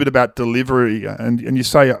 Talking a little bit about delivery, and you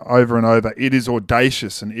say over and over, it is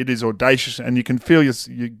audacious, and it is audacious, and you can feel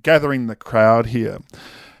you're gathering the crowd here.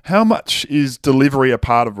 How much is delivery a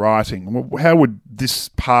part of writing? How would this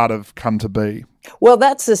part have come to be? Well,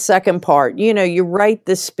 that's the second part. You write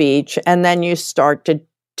the speech, and then you start to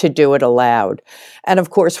do it aloud. And of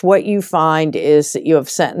course, what you find is that you have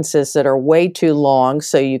sentences that are way too long,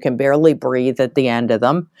 so you can barely breathe at the end of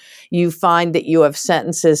them. You find that you have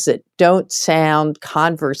sentences that don't sound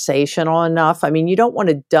conversational enough. I mean, you don't want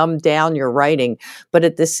to dumb down your writing, but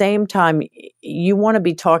at the same time, you want to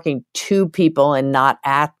be talking to people and not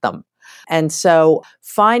at them. And so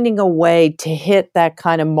finding a way to hit that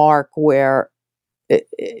kind of mark where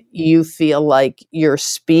you feel like you're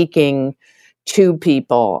speaking to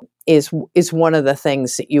people is one of the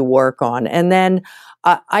things that you work on. And then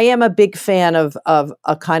I am a big fan of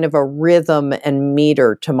a kind of a rhythm and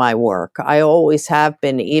meter to my work. I always have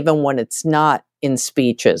been, even when it's not in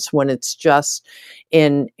speeches, when it's just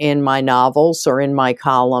in my novels or in my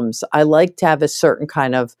columns. I like to have a certain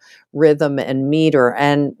kind of rhythm and meter.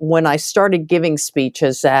 And when I started giving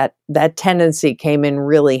speeches, that tendency came in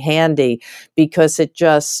really handy because it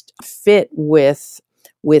just fit with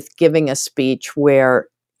giving a speech where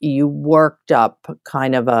you worked up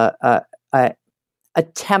kind of a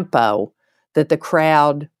tempo that the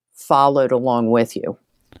crowd followed along with you.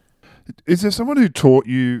 Is there someone who taught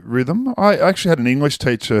you rhythm? I actually had an English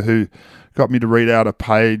teacher who got me to read out a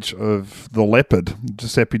page of The Leopard,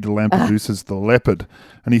 Giuseppe de Lampedusa's The Leopard,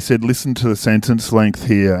 and he said, listen to the sentence length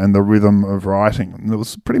here and the rhythm of writing. And it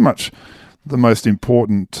was pretty much the most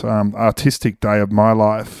important artistic day of my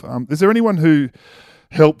life. Is there anyone who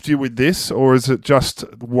helped you with this, or is it just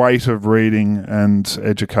weight of reading and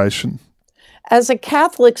education? As a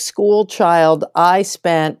Catholic school child, I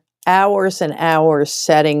spent hours and hours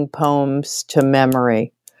setting poems to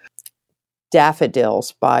memory.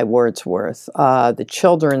 Daffodils by Wordsworth, The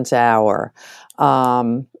Children's Hour,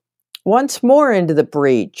 Once More Into the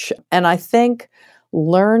Breach. And I think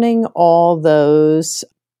learning all those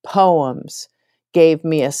poems gave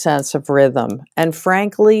me a sense of rhythm. And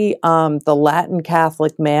frankly, the Latin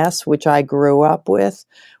Catholic Mass, which I grew up with,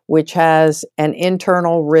 which has an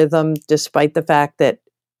internal rhythm, despite the fact that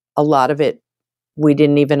a lot of it we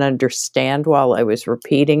didn't even understand while I was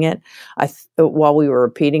repeating it. While we were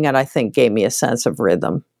repeating it, I think gave me a sense of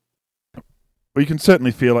rhythm. Well, you can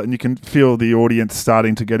certainly feel it, and you can feel the audience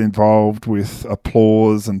starting to get involved with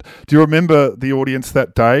applause. And do you remember the audience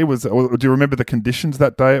that day? Or do you remember the conditions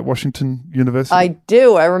that day at Washington University? I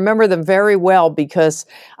do. I remember them very well because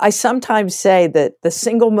I sometimes say that the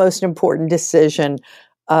single most important decision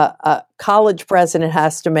a college president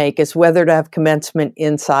has to make is whether to have commencement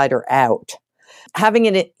inside or out. Having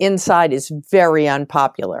it inside is very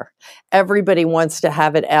unpopular. Everybody wants to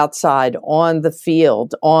have it outside on the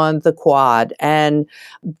field, on the quad. And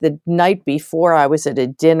the night before, I was at a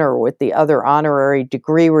dinner with the other honorary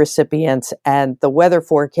degree recipients, and the weather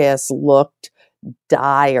forecast looked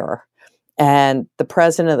dire. And the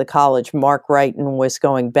president of the college, Mark Wrighton, was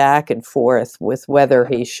going back and forth with whether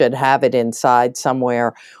he should have it inside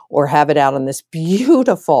somewhere or have it out on this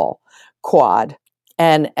beautiful quad.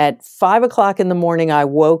 And at 5 o'clock in the morning, I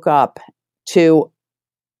woke up to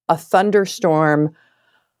a thunderstorm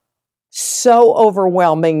so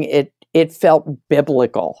overwhelming it felt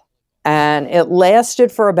biblical. And it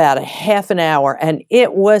lasted for about a half an hour, and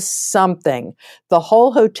it was something. The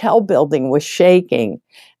whole hotel building was shaking.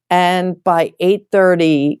 And by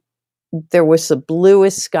 8:30, there was the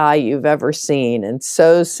bluest sky you've ever seen, and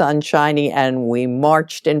so sunshiny. And we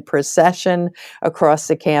marched in procession across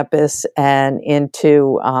the campus and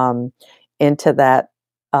into that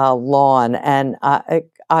lawn. And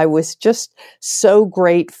I was just so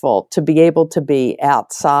grateful to be able to be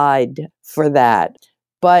outside for that.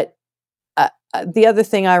 But the other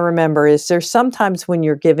thing I remember is there's sometimes when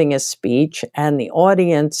you're giving a speech and the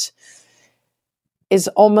audience is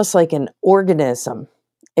almost like an organism.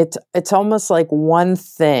 It's almost like one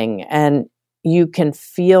thing, and you can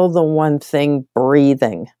feel the one thing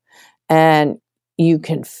breathing, and you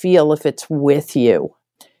can feel if it's with you.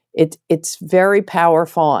 It's very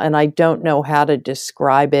powerful, and I don't know how to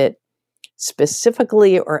describe it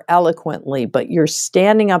specifically or eloquently, but you're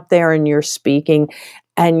standing up there and you're speaking,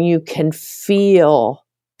 and you can feel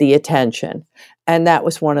the attention. And that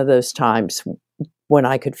was one of those times when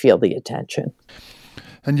I could feel the attention.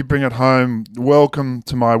 And you bring it home. Welcome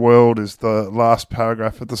to my world is the last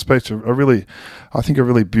paragraph of the speech. I think a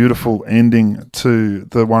really beautiful ending to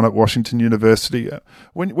the one at Washington University.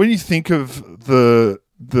 When you think of the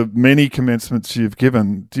many commencements you've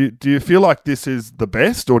given, do you feel like this is the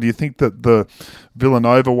best, or do you think that the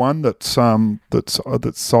Villanova one that's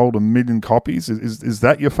sold 1 million copies is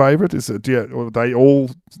that your favourite? Or are they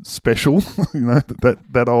all special?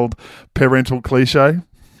 that old parental cliche.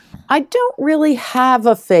 I don't really have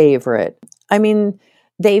a favorite. I mean,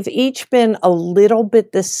 they've each been a little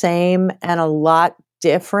bit the same and a lot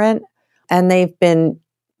different, and they've been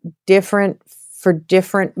different for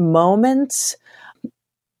different moments.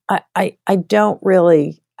 I don't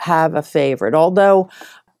really have a favorite, although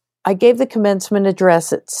I gave the commencement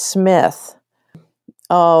address at Smith,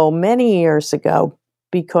 many years ago,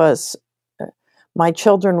 because my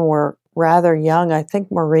children were rather young. I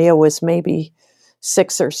think Maria was maybe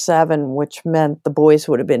 6 or 7, which meant the boys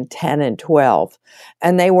would have been 10 and 12.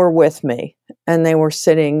 And they were with me, and they were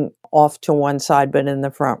sitting off to one side, but in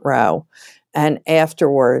the front row. And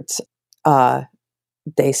afterwards,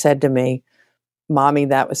 they said to me, "Mommy,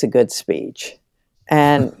 that was a good speech."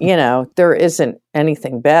 And, there isn't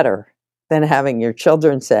anything better than having your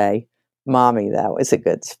children say, "Mommy, that was a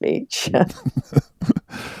good speech."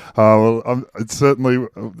 There's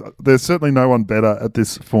certainly no one better at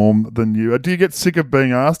this form than you. Do you get sick of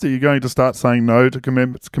being asked? Are you going to start saying no to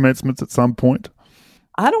commencements at some point?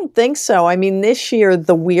 I don't think so. I mean, this year,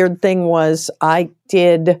 the weird thing was I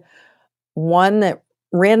did one that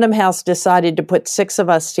Random House decided to put 6 of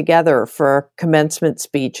us together for commencement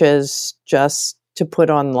speeches just to put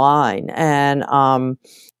online. And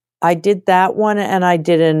I did that one, and I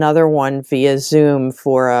did another one via Zoom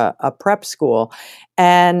for a prep school.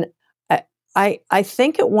 And I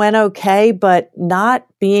think it went okay, but not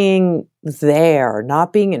being there,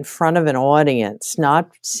 not being in front of an audience, not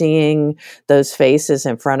seeing those faces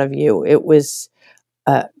in front of you, it was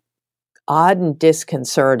odd and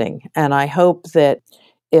disconcerting. And I hope that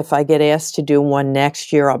if I get asked to do one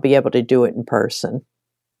next year, I'll be able to do it in person.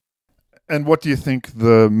 And what do you think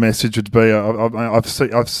the message would be?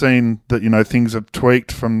 I've seen that things have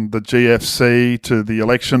tweaked from the GFC to the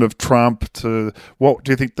election of Trump to what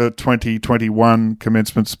do you think the 2021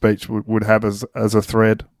 commencement speech would have as a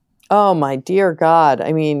thread? Oh my dear God!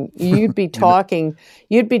 I mean, you'd be talking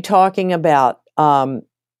about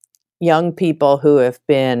young people who have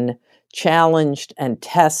been challenged and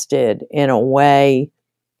tested in a way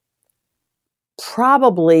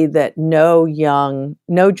probably that no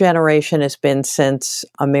generation has been since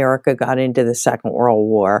America got into the Second World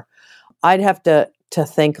War. I'd have to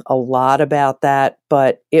think a lot about that,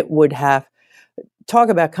 but it would talk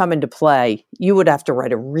about come into play. You would have to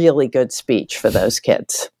write a really good speech for those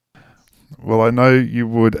kids. Well, I know you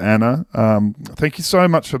would, Anna. Thank you so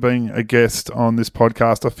much for being a guest on this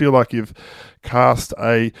podcast. I feel like you've cast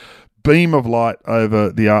a beam of light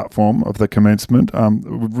over the art form of the commencement.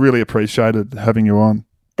 We've really appreciated having you on.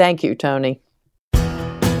 Thank you, Tony.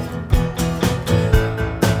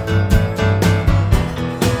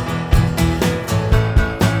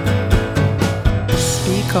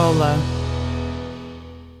 Speakola.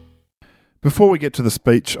 Before we get to the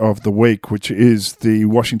speech of the week, which is the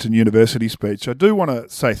Washington University speech, I do want to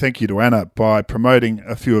say thank you to Anna by promoting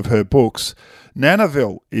a few of her books.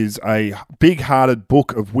 Nanaville is a big-hearted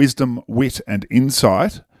book of wisdom, wit and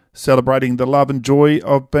insight, celebrating the love and joy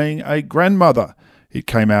of being a grandmother. It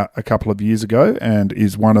came out a couple of years ago and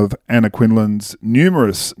is one of Anna Quinlan's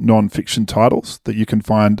numerous non-fiction titles that you can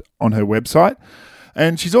find on her website.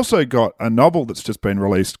 And she's also got a novel that's just been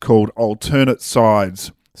released called Alternate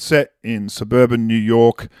Sides, set in suburban New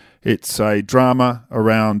York. It's a drama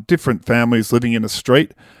around different families living in a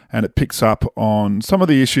street, and it picks up on some of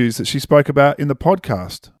the issues that she spoke about in the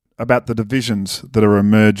podcast, about the divisions that are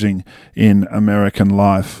emerging in American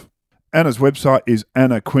life. Anna's website is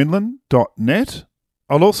annaquinlan.net.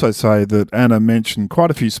 I'll also say that Anna mentioned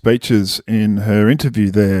quite a few speeches in her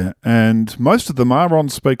interview there, and most of them are on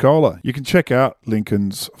Speakola. You can check out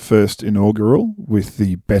Lincoln's first inaugural with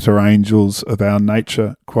the "Better Angels of Our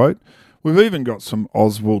Nature" quote. We've even got some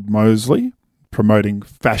Oswald Mosley promoting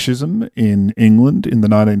fascism in England in the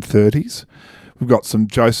 1930s. We've got some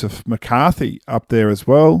Joseph McCarthy up there as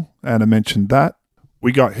well. Anna mentioned that.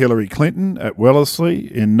 We got Hillary Clinton at Wellesley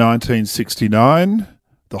in 1969.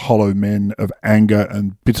 The hollow men of anger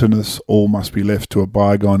and bitterness all must be left to a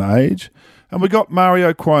bygone age. And we got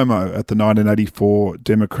Mario Cuomo at the 1984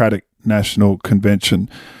 Democratic National Convention.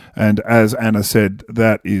 And as Anna said,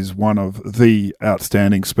 that is one of the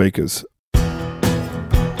outstanding speakers.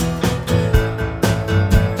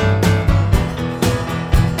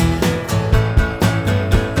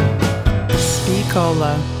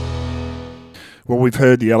 Speakola. Well, we've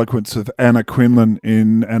heard the eloquence of Anna Quinlan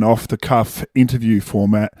in an off-the-cuff interview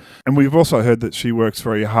format, and we've also heard that she works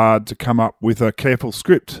very hard to come up with a careful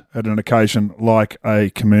script at an occasion like a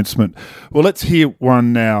commencement. Well, let's hear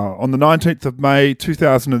one now. On the 19th of May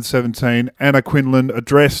 2017, Anna Quinlan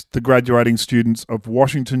addressed the graduating students of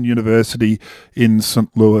Washington University in St.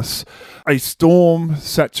 Louis. A storm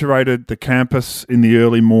saturated the campus in the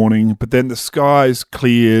early morning, but then the skies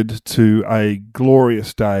cleared to a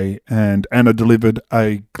glorious day, and Anna delivered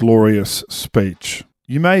a glorious speech.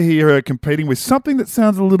 You may hear her competing with something that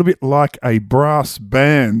sounds a little bit like a brass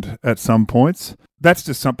band at some points. That's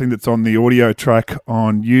just something that's on the audio track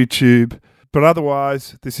on YouTube. But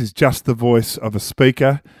otherwise, this is just the voice of a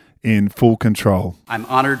speaker in full control. I'm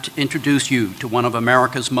honored to introduce you to one of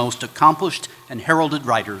America's most accomplished and heralded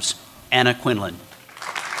writers, Anna Quinlan.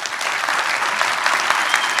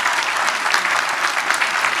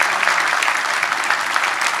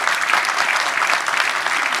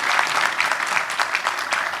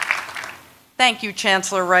 Thank you,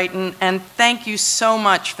 Chancellor Wrighton, and thank you so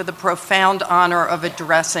much for the profound honor of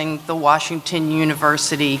addressing the Washington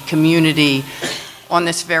University community on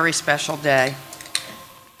this very special day.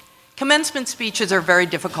 Commencement speeches are very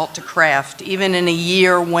difficult to craft, even in a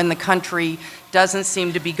year when the country doesn't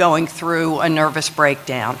seem to be going through a nervous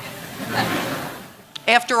breakdown.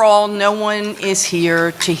 After all, no one is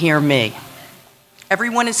here to hear me.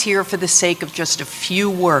 Everyone is here for the sake of just a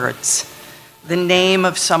few words, the name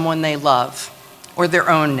of someone they love, or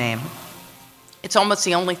their own name. It's almost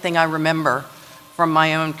the only thing I remember from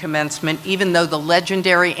my own commencement, even though the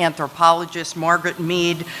legendary anthropologist Margaret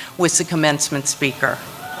Mead was the commencement speaker.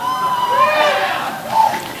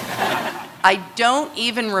 I don't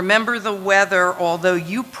even remember the weather, although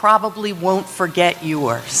you probably won't forget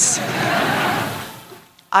yours.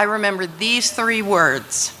 I remember these three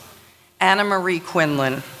words, Anna Marie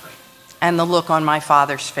Quinlan, and the look on my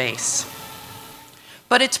father's face.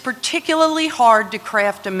 But it's particularly hard to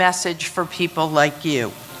craft a message for people like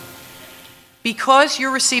you. Because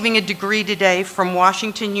you're receiving a degree today from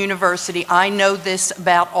Washington University, I know this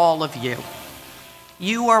about all of you.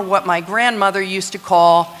 You are what my grandmother used to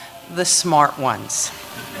call the smart ones.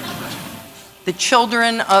 The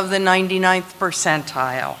children of the 99th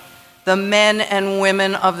percentile, the men and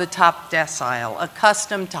women of the top decile,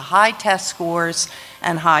 accustomed to high test scores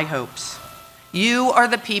and high hopes. You are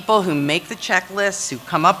the people who make the checklists, who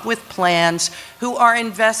come up with plans, who are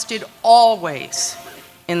invested always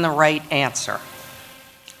in the right answer.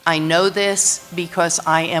 I know this because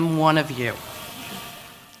I am one of you.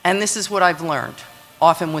 And this is what I've learned,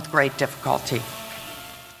 often with great difficulty.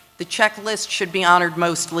 The checklist should be honored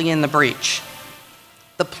mostly in the breach.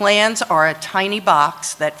 The plans are a tiny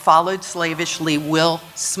box that, followed slavishly, will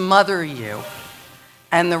smother you.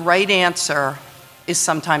 And the right answer is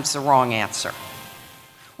sometimes the wrong answer.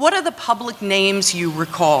 What are the public names you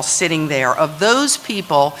recall sitting there of those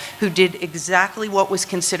people who did exactly what was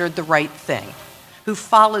considered the right thing, who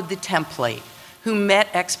followed the template, who met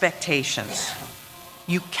expectations?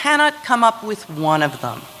 You cannot come up with one of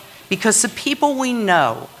them, because the people we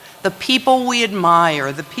know, The people we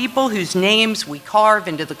admire, the people whose names we carve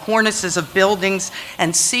into the cornices of buildings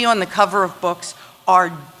and see on the cover of books,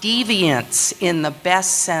 are deviants in the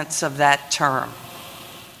best sense of that term.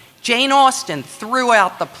 Jane Austen threw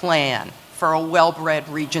out the plan for a well-bred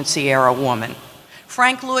Regency-era woman.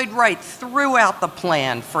 Frank Lloyd Wright threw out the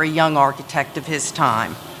plan for a young architect of his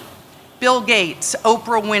time. Bill Gates,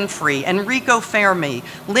 Oprah Winfrey, Enrico Fermi,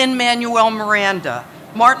 Lin-Manuel Miranda,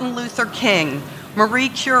 Martin Luther King, Marie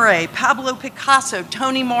Curie, Pablo Picasso,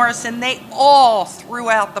 Toni Morrison, they all threw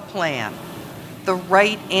out the plan. The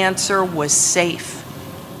right answer was safe.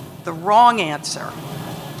 The wrong answer,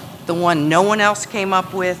 the one no one else came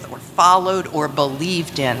up with or followed or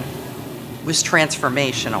believed in, was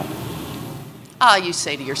transformational. You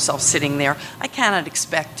say to yourself sitting there, I cannot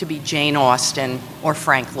expect to be Jane Austen or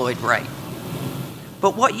Frank Lloyd Wright.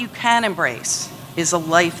 But what you can embrace is a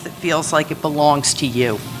life that feels like it belongs to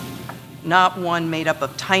you, not one made up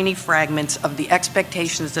of tiny fragments of the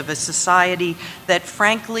expectations of a society that,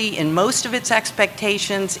 frankly, in most of its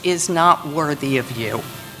expectations, is not worthy of you.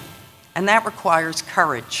 And that requires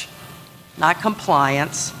courage, not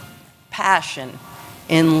compliance, passion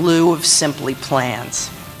in lieu of simply plans.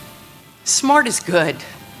 Smart is good.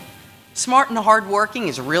 Smart and hardworking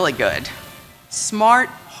is really good. Smart,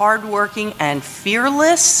 hardworking, and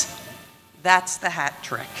fearless, that's the hat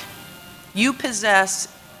trick. You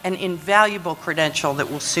possess an invaluable credential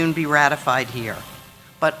that will soon be ratified here.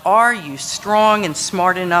 But are you strong and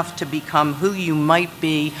smart enough to become who you might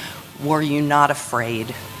be were you not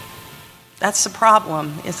afraid? That's the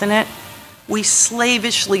problem, isn't it? We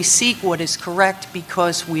slavishly seek what is correct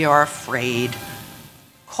because we are afraid.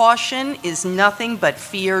 Caution is nothing but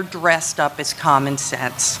fear dressed up as common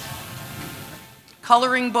sense.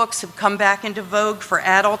 Coloring books have come back into vogue for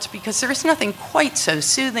adults because there is nothing quite so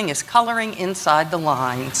soothing as coloring inside the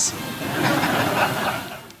lines.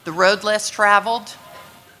 The road less traveled,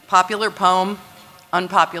 popular poem,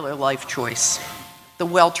 unpopular life choice. The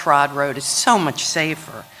well-trod road is so much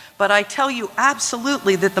safer. But I tell you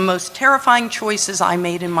absolutely that the most terrifying choices I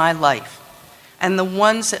made in my life, and the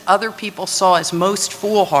ones that other people saw as most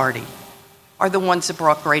foolhardy, are the ones that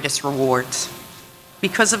brought greatest rewards.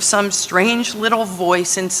 Because of some strange little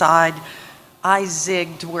voice inside, I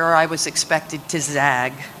zigged where I was expected to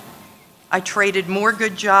zag. I traded more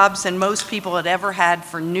good jobs than most people had ever had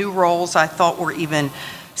for new roles I thought were even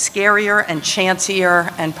scarier and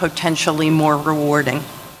chancier and potentially more rewarding.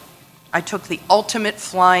 I took the ultimate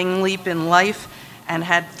flying leap in life and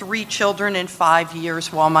had 3 children in 5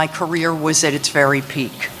 years while my career was at its very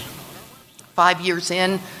peak. 5 years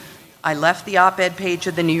in, I left the op-ed page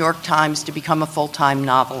of the New York Times to become a full-time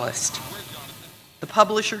novelist. The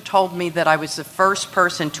publisher told me that I was the first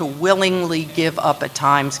person to willingly give up a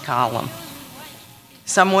Times column.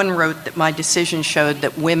 Someone wrote that my decision showed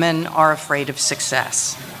that women are afraid of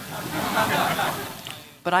success.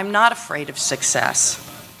 But I'm not afraid of success.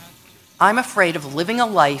 I'm afraid of living a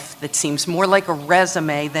life that seems more like a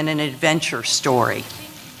resume than an adventure story,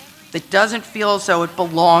 that doesn't feel as though it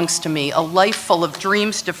belongs to me, a life full of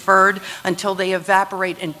dreams deferred until they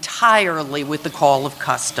evaporate entirely with the call of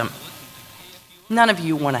custom. None of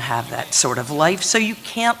you want to have that sort of life, so you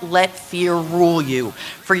can't let fear rule you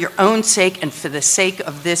for your own sake and for the sake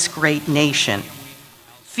of this great nation.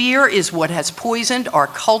 Fear is what has poisoned our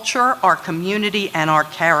culture, our community, and our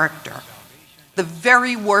character. The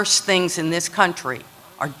very worst things in this country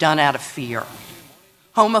are done out of fear.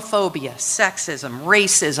 Homophobia, sexism,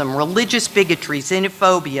 racism, religious bigotry,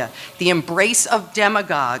 xenophobia, the embrace of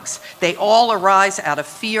demagogues, they all arise out of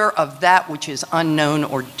fear of that which is unknown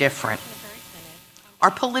or different.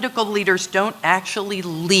 Our political leaders don't actually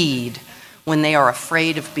lead when they are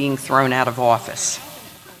afraid of being thrown out of office.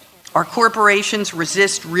 Our corporations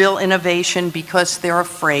resist real innovation because they're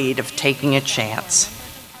afraid of taking a chance.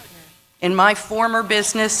 In my former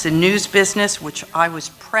business, the news business, which I was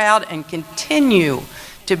proud and continue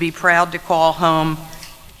to be proud to call home,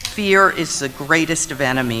 fear is the greatest of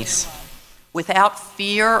enemies. Without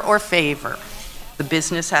fear or favor, the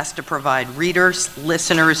business has to provide readers,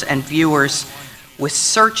 listeners, and viewers with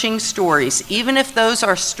searching stories, even if those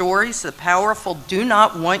are stories the powerful do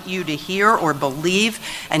not want you to hear or believe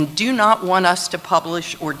and do not want us to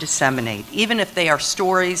publish or disseminate, even if they are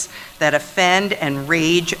stories that offend and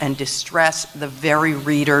rage and distress the very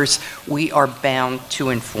readers we are bound to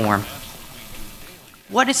inform.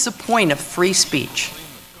 What is the point of free speech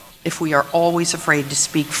if we are always afraid to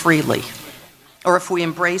speak freely, or if we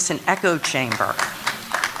embrace an echo chamber?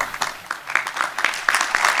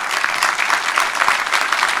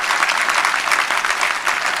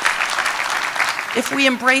 If we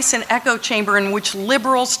embrace an echo chamber in which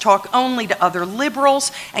liberals talk only to other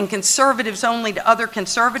liberals and conservatives only to other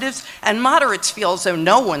conservatives, and moderates feel as though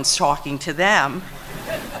no one's talking to them.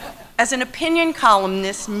 As an opinion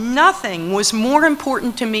columnist, nothing was more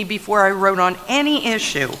important to me before I wrote on any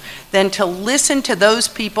issue than to listen to those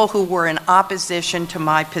people who were in opposition to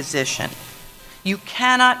my position. You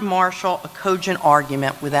cannot marshal a cogent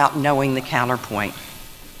argument without knowing the counterpoint.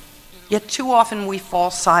 Yet too often we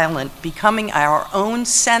fall silent, becoming our own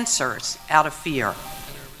censors out of fear.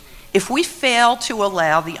 If we fail to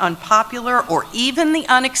allow the unpopular or even the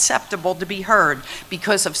unacceptable to be heard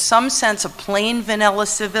because of some sense of plain vanilla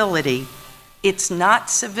civility, it's not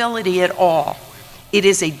civility at all. It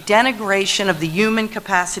is a denigration of the human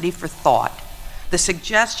capacity for thought, the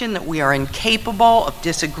suggestion that we are incapable of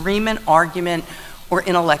disagreement, argument, or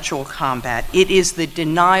intellectual combat. It is the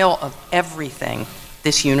denial of everything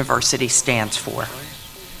this university stands for.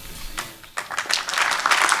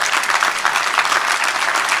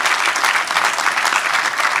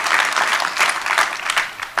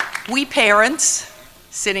 We parents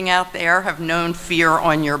sitting out there have known fear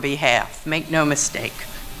on your behalf. Make no mistake.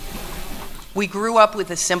 We grew up with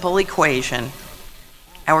a simple equation.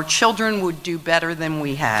 Our children would do better than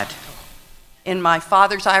we had. In my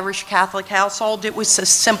father's Irish Catholic household, it was a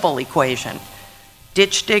simple equation.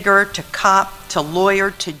 Ditch digger to cop to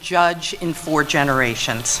lawyer to judge in 4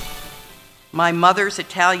 generations. My mother's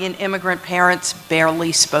Italian immigrant parents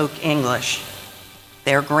barely spoke English.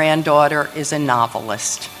 Their granddaughter is a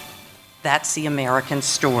novelist. That's the American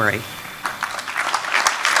story.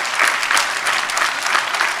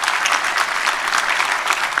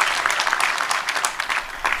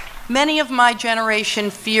 Many of my generation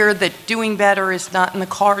fear that doing better is not in the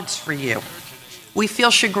cards for you. We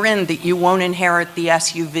feel chagrined that you won't inherit the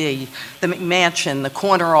SUV, the McMansion, the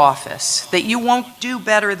corner office, that you won't do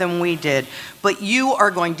better than we did, but you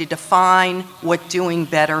are going to define what doing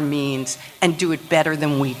better means and do it better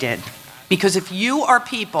than we did. Because if you are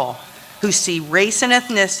people who see race and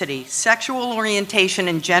ethnicity, sexual orientation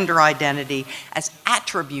and gender identity as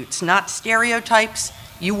attributes, not stereotypes,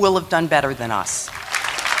 you will have done better than us.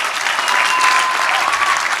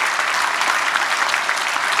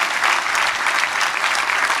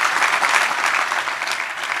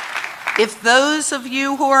 If those of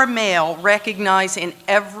you who are male recognize in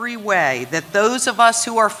every way that those of us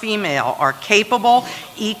who are female are capable,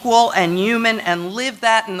 equal, and human, and live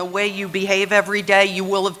that in the way you behave every day, you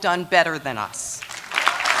will have done better than us.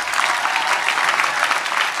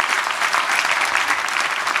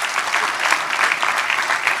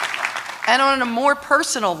 And on a more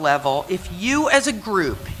personal level, if you as a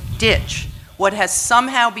group ditch what has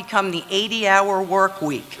somehow become the 80-hour work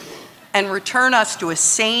week and return us to a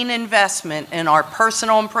sane investment in our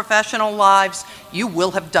personal and professional lives, you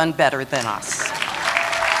will have done better than us.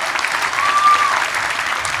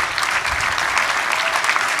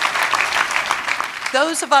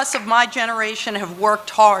 Those of us of my generation have worked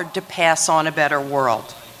hard to pass on a better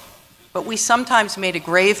world. But we sometimes made a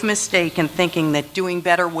grave mistake in thinking that doing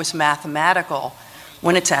better was mathematical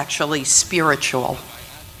when it's actually spiritual.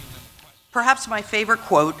 Perhaps my favorite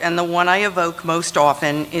quote, and the one I evoke most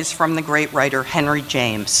often, is from the great writer Henry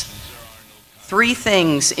James. 3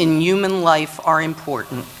 things in human life are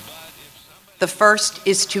important. The first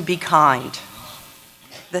is to be kind.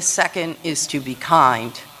 The second is to be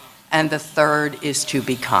kind. And the third is to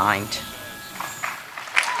be kind.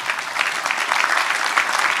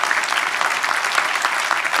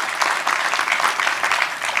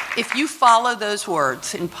 If you follow those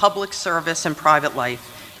words in public service and private life,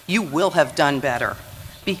 you will have done better,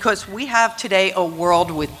 because we have today a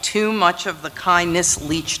world with too much of the kindness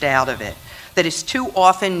leached out of it, that is too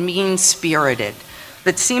often mean-spirited,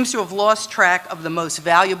 that seems to have lost track of the most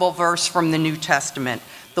valuable verse from the New Testament,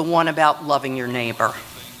 the one about loving your neighbor.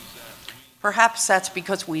 Perhaps that's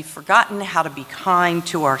because we've forgotten how to be kind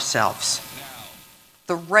to ourselves.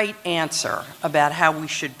 The right answer about how we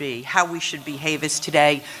should be, how we should behave is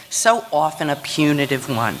today so often a punitive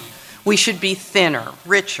one. We should be thinner,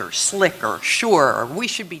 richer, slicker, surer. We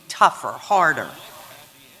should be tougher, harder.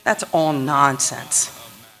 That's all nonsense.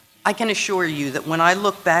 I can assure you that when I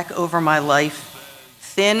look back over my life,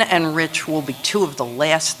 thin and rich will be 2 of the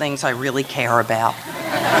last things I really care about.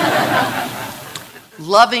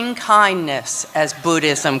 Loving kindness, as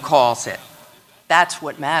Buddhism calls it. That's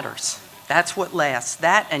what matters. That's what lasts.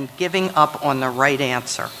 That and giving up on the right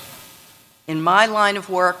answer. In my line of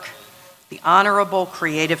work, the honorable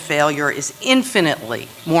creative failure is infinitely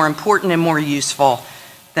more important and more useful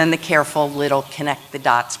than the careful little connect the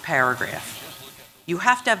dots paragraph. You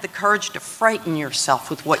have to have the courage to frighten yourself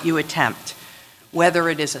with what you attempt, whether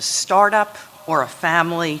it is a startup or a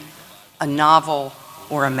family, a novel,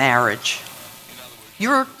 or a marriage.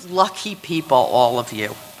 You're lucky people, all of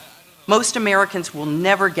you. Most Americans will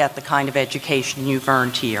never get the kind of education you've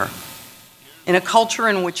earned here. In a culture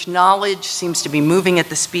in which knowledge seems to be moving at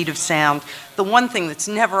the speed of sound, the one thing that's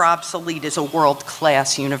never obsolete is a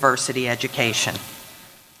world-class university education.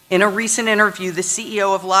 In a recent interview, the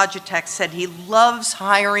CEO of Logitech said he loves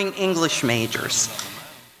hiring English majors.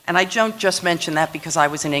 And I don't just mention that because I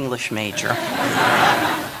was an English major.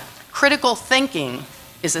 Critical thinking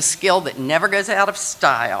is a skill that never goes out of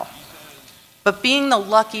style. But being the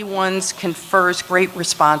lucky ones confers great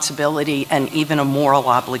responsibility and even a moral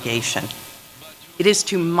obligation. It is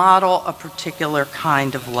to model a particular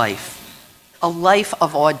kind of life, a life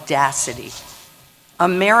of audacity.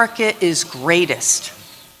 America is greatest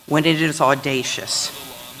when it is audacious.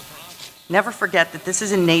 Never forget that this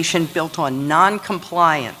is a nation built on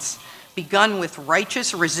non-compliance, begun with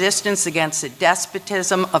righteous resistance against the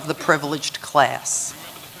despotism of the privileged class.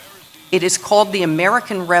 It is called the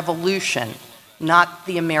American Revolution, not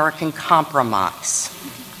the American Compromise.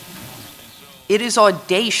 It is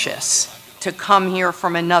audacious to come here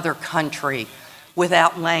from another country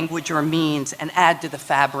without language or means and add to the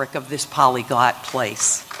fabric of this polyglot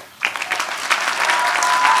place.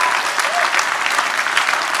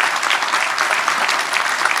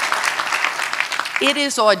 It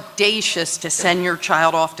is audacious to send your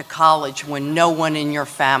child off to college when no one in your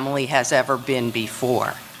family has ever been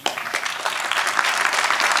before.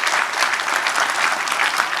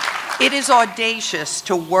 It is audacious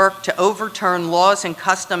to work to overturn laws and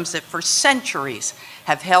customs that for centuries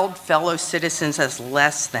have held fellow citizens as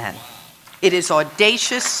less than. It is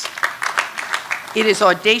audacious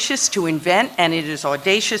to invent, and it is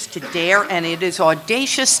audacious to dare, and it is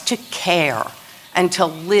audacious to care, and to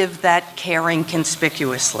live that caring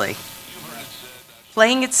conspicuously.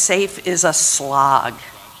 Playing it safe is a slog.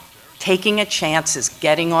 Taking a chance is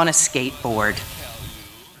getting on a skateboard.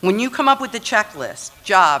 When you come up with the checklist,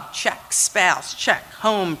 job, check, spouse, check,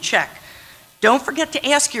 home, check, don't forget to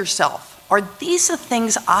ask yourself, are these the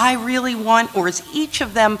things I really want, or is each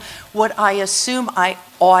of them what I assume I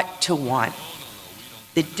ought to want?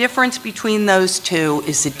 The difference between those two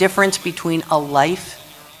is the difference between a life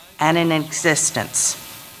and an existence.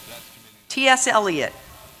 T.S. Eliot,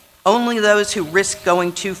 only those who risk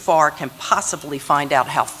going too far can possibly find out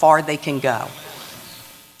how far they can go.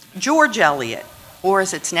 George Eliot, or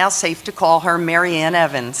as it's now safe to call her, Mary Ann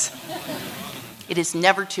Evans, it is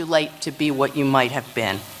never too late to be what you might have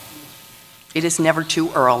been. It is never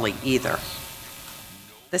too early either.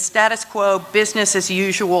 The status quo, business as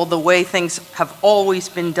usual, the way things have always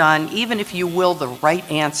been done, even if you will the right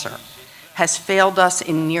answer, has failed us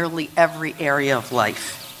in nearly every area of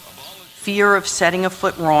life. Fear of setting a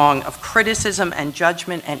foot wrong, of criticism and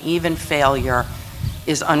judgment and even failure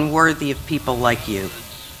is unworthy of people like you.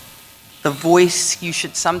 The voice you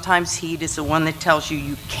should sometimes heed is the one that tells you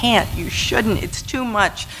you can't, you shouldn't, it's too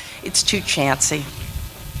much, it's too chancy.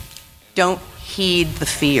 Don't heed the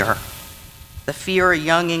fear. The fear a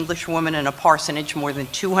young English woman in a parsonage more than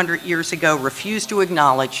 200 years ago refused to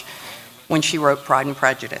acknowledge when she wrote Pride and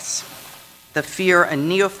Prejudice. The fear a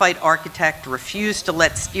neophyte architect refused to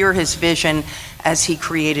let steer his vision as he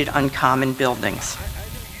created uncommon buildings.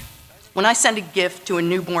 When I send a gift to a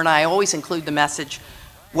newborn, I always include the message,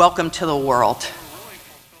 "Welcome to the world."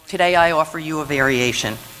 Today I offer you a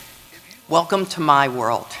variation. Welcome to my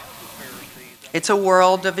world. It's a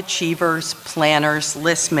world of achievers, planners,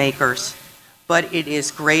 list makers, but it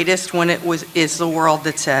is greatest when it is the world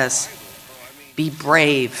that says, be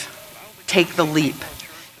brave, take the leap,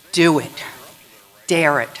 do it,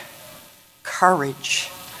 dare it, courage.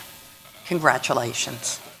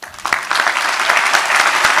 Congratulations.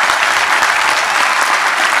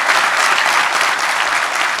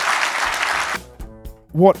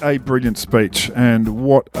 What a brilliant speech, and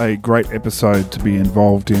what a great episode to be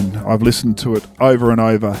involved in. I've listened to it over and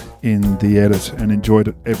over in the edit and enjoyed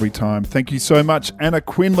it every time. Thank you so much, Anna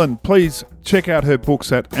Quinlan. Please check out her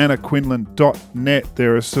books at annaquinlan.net.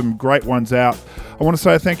 There are some great ones out. I want to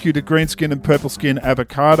say thank you to Greenskin and Purple Skin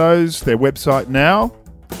Avocados, their website now,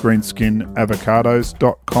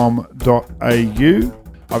 greenskinaavocados.com.au.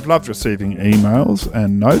 I've loved receiving emails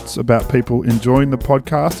and notes about people enjoying the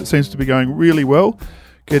podcast. It seems to be going really well,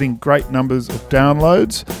 getting great numbers of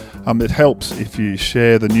downloads. It helps if you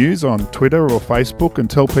share the news on Twitter or Facebook and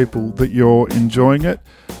tell people that you're enjoying it.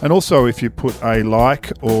 And also if you put a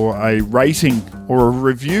like or a rating or a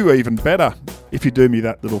review, even better, if you do me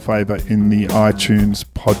that little favour in the iTunes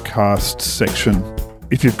podcast section.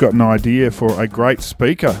 If you've got an idea for a great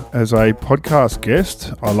speaker as a podcast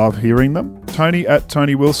guest, I love hearing them.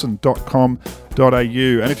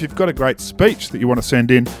 Tony@tonywilson.com.au. And if you've got a great speech that you want to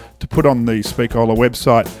send in to put on the Speakola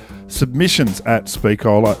website,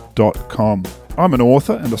 submissions@speakola.com. I'm an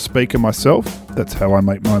author and a speaker myself. That's how I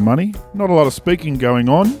make my money. Not a lot of speaking going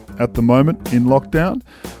on at the moment in lockdown,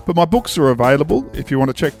 but my books are available if you want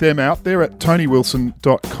to check them out. They're at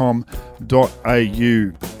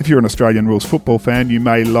tonywilson.com.au. If you're an Australian rules football fan, you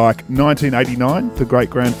may like 1989, the Great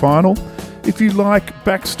Grand Final. If you like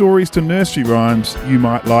backstories to nursery rhymes, you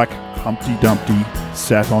might like Humpty Dumpty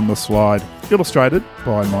Sat on the Slide, illustrated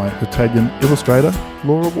by my Italian illustrator,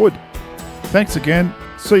 Laura Wood. Thanks again.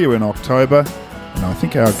 See you in October. And I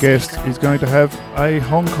think our guest is going to have a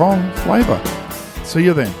Hong Kong flavour. See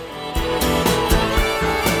you then.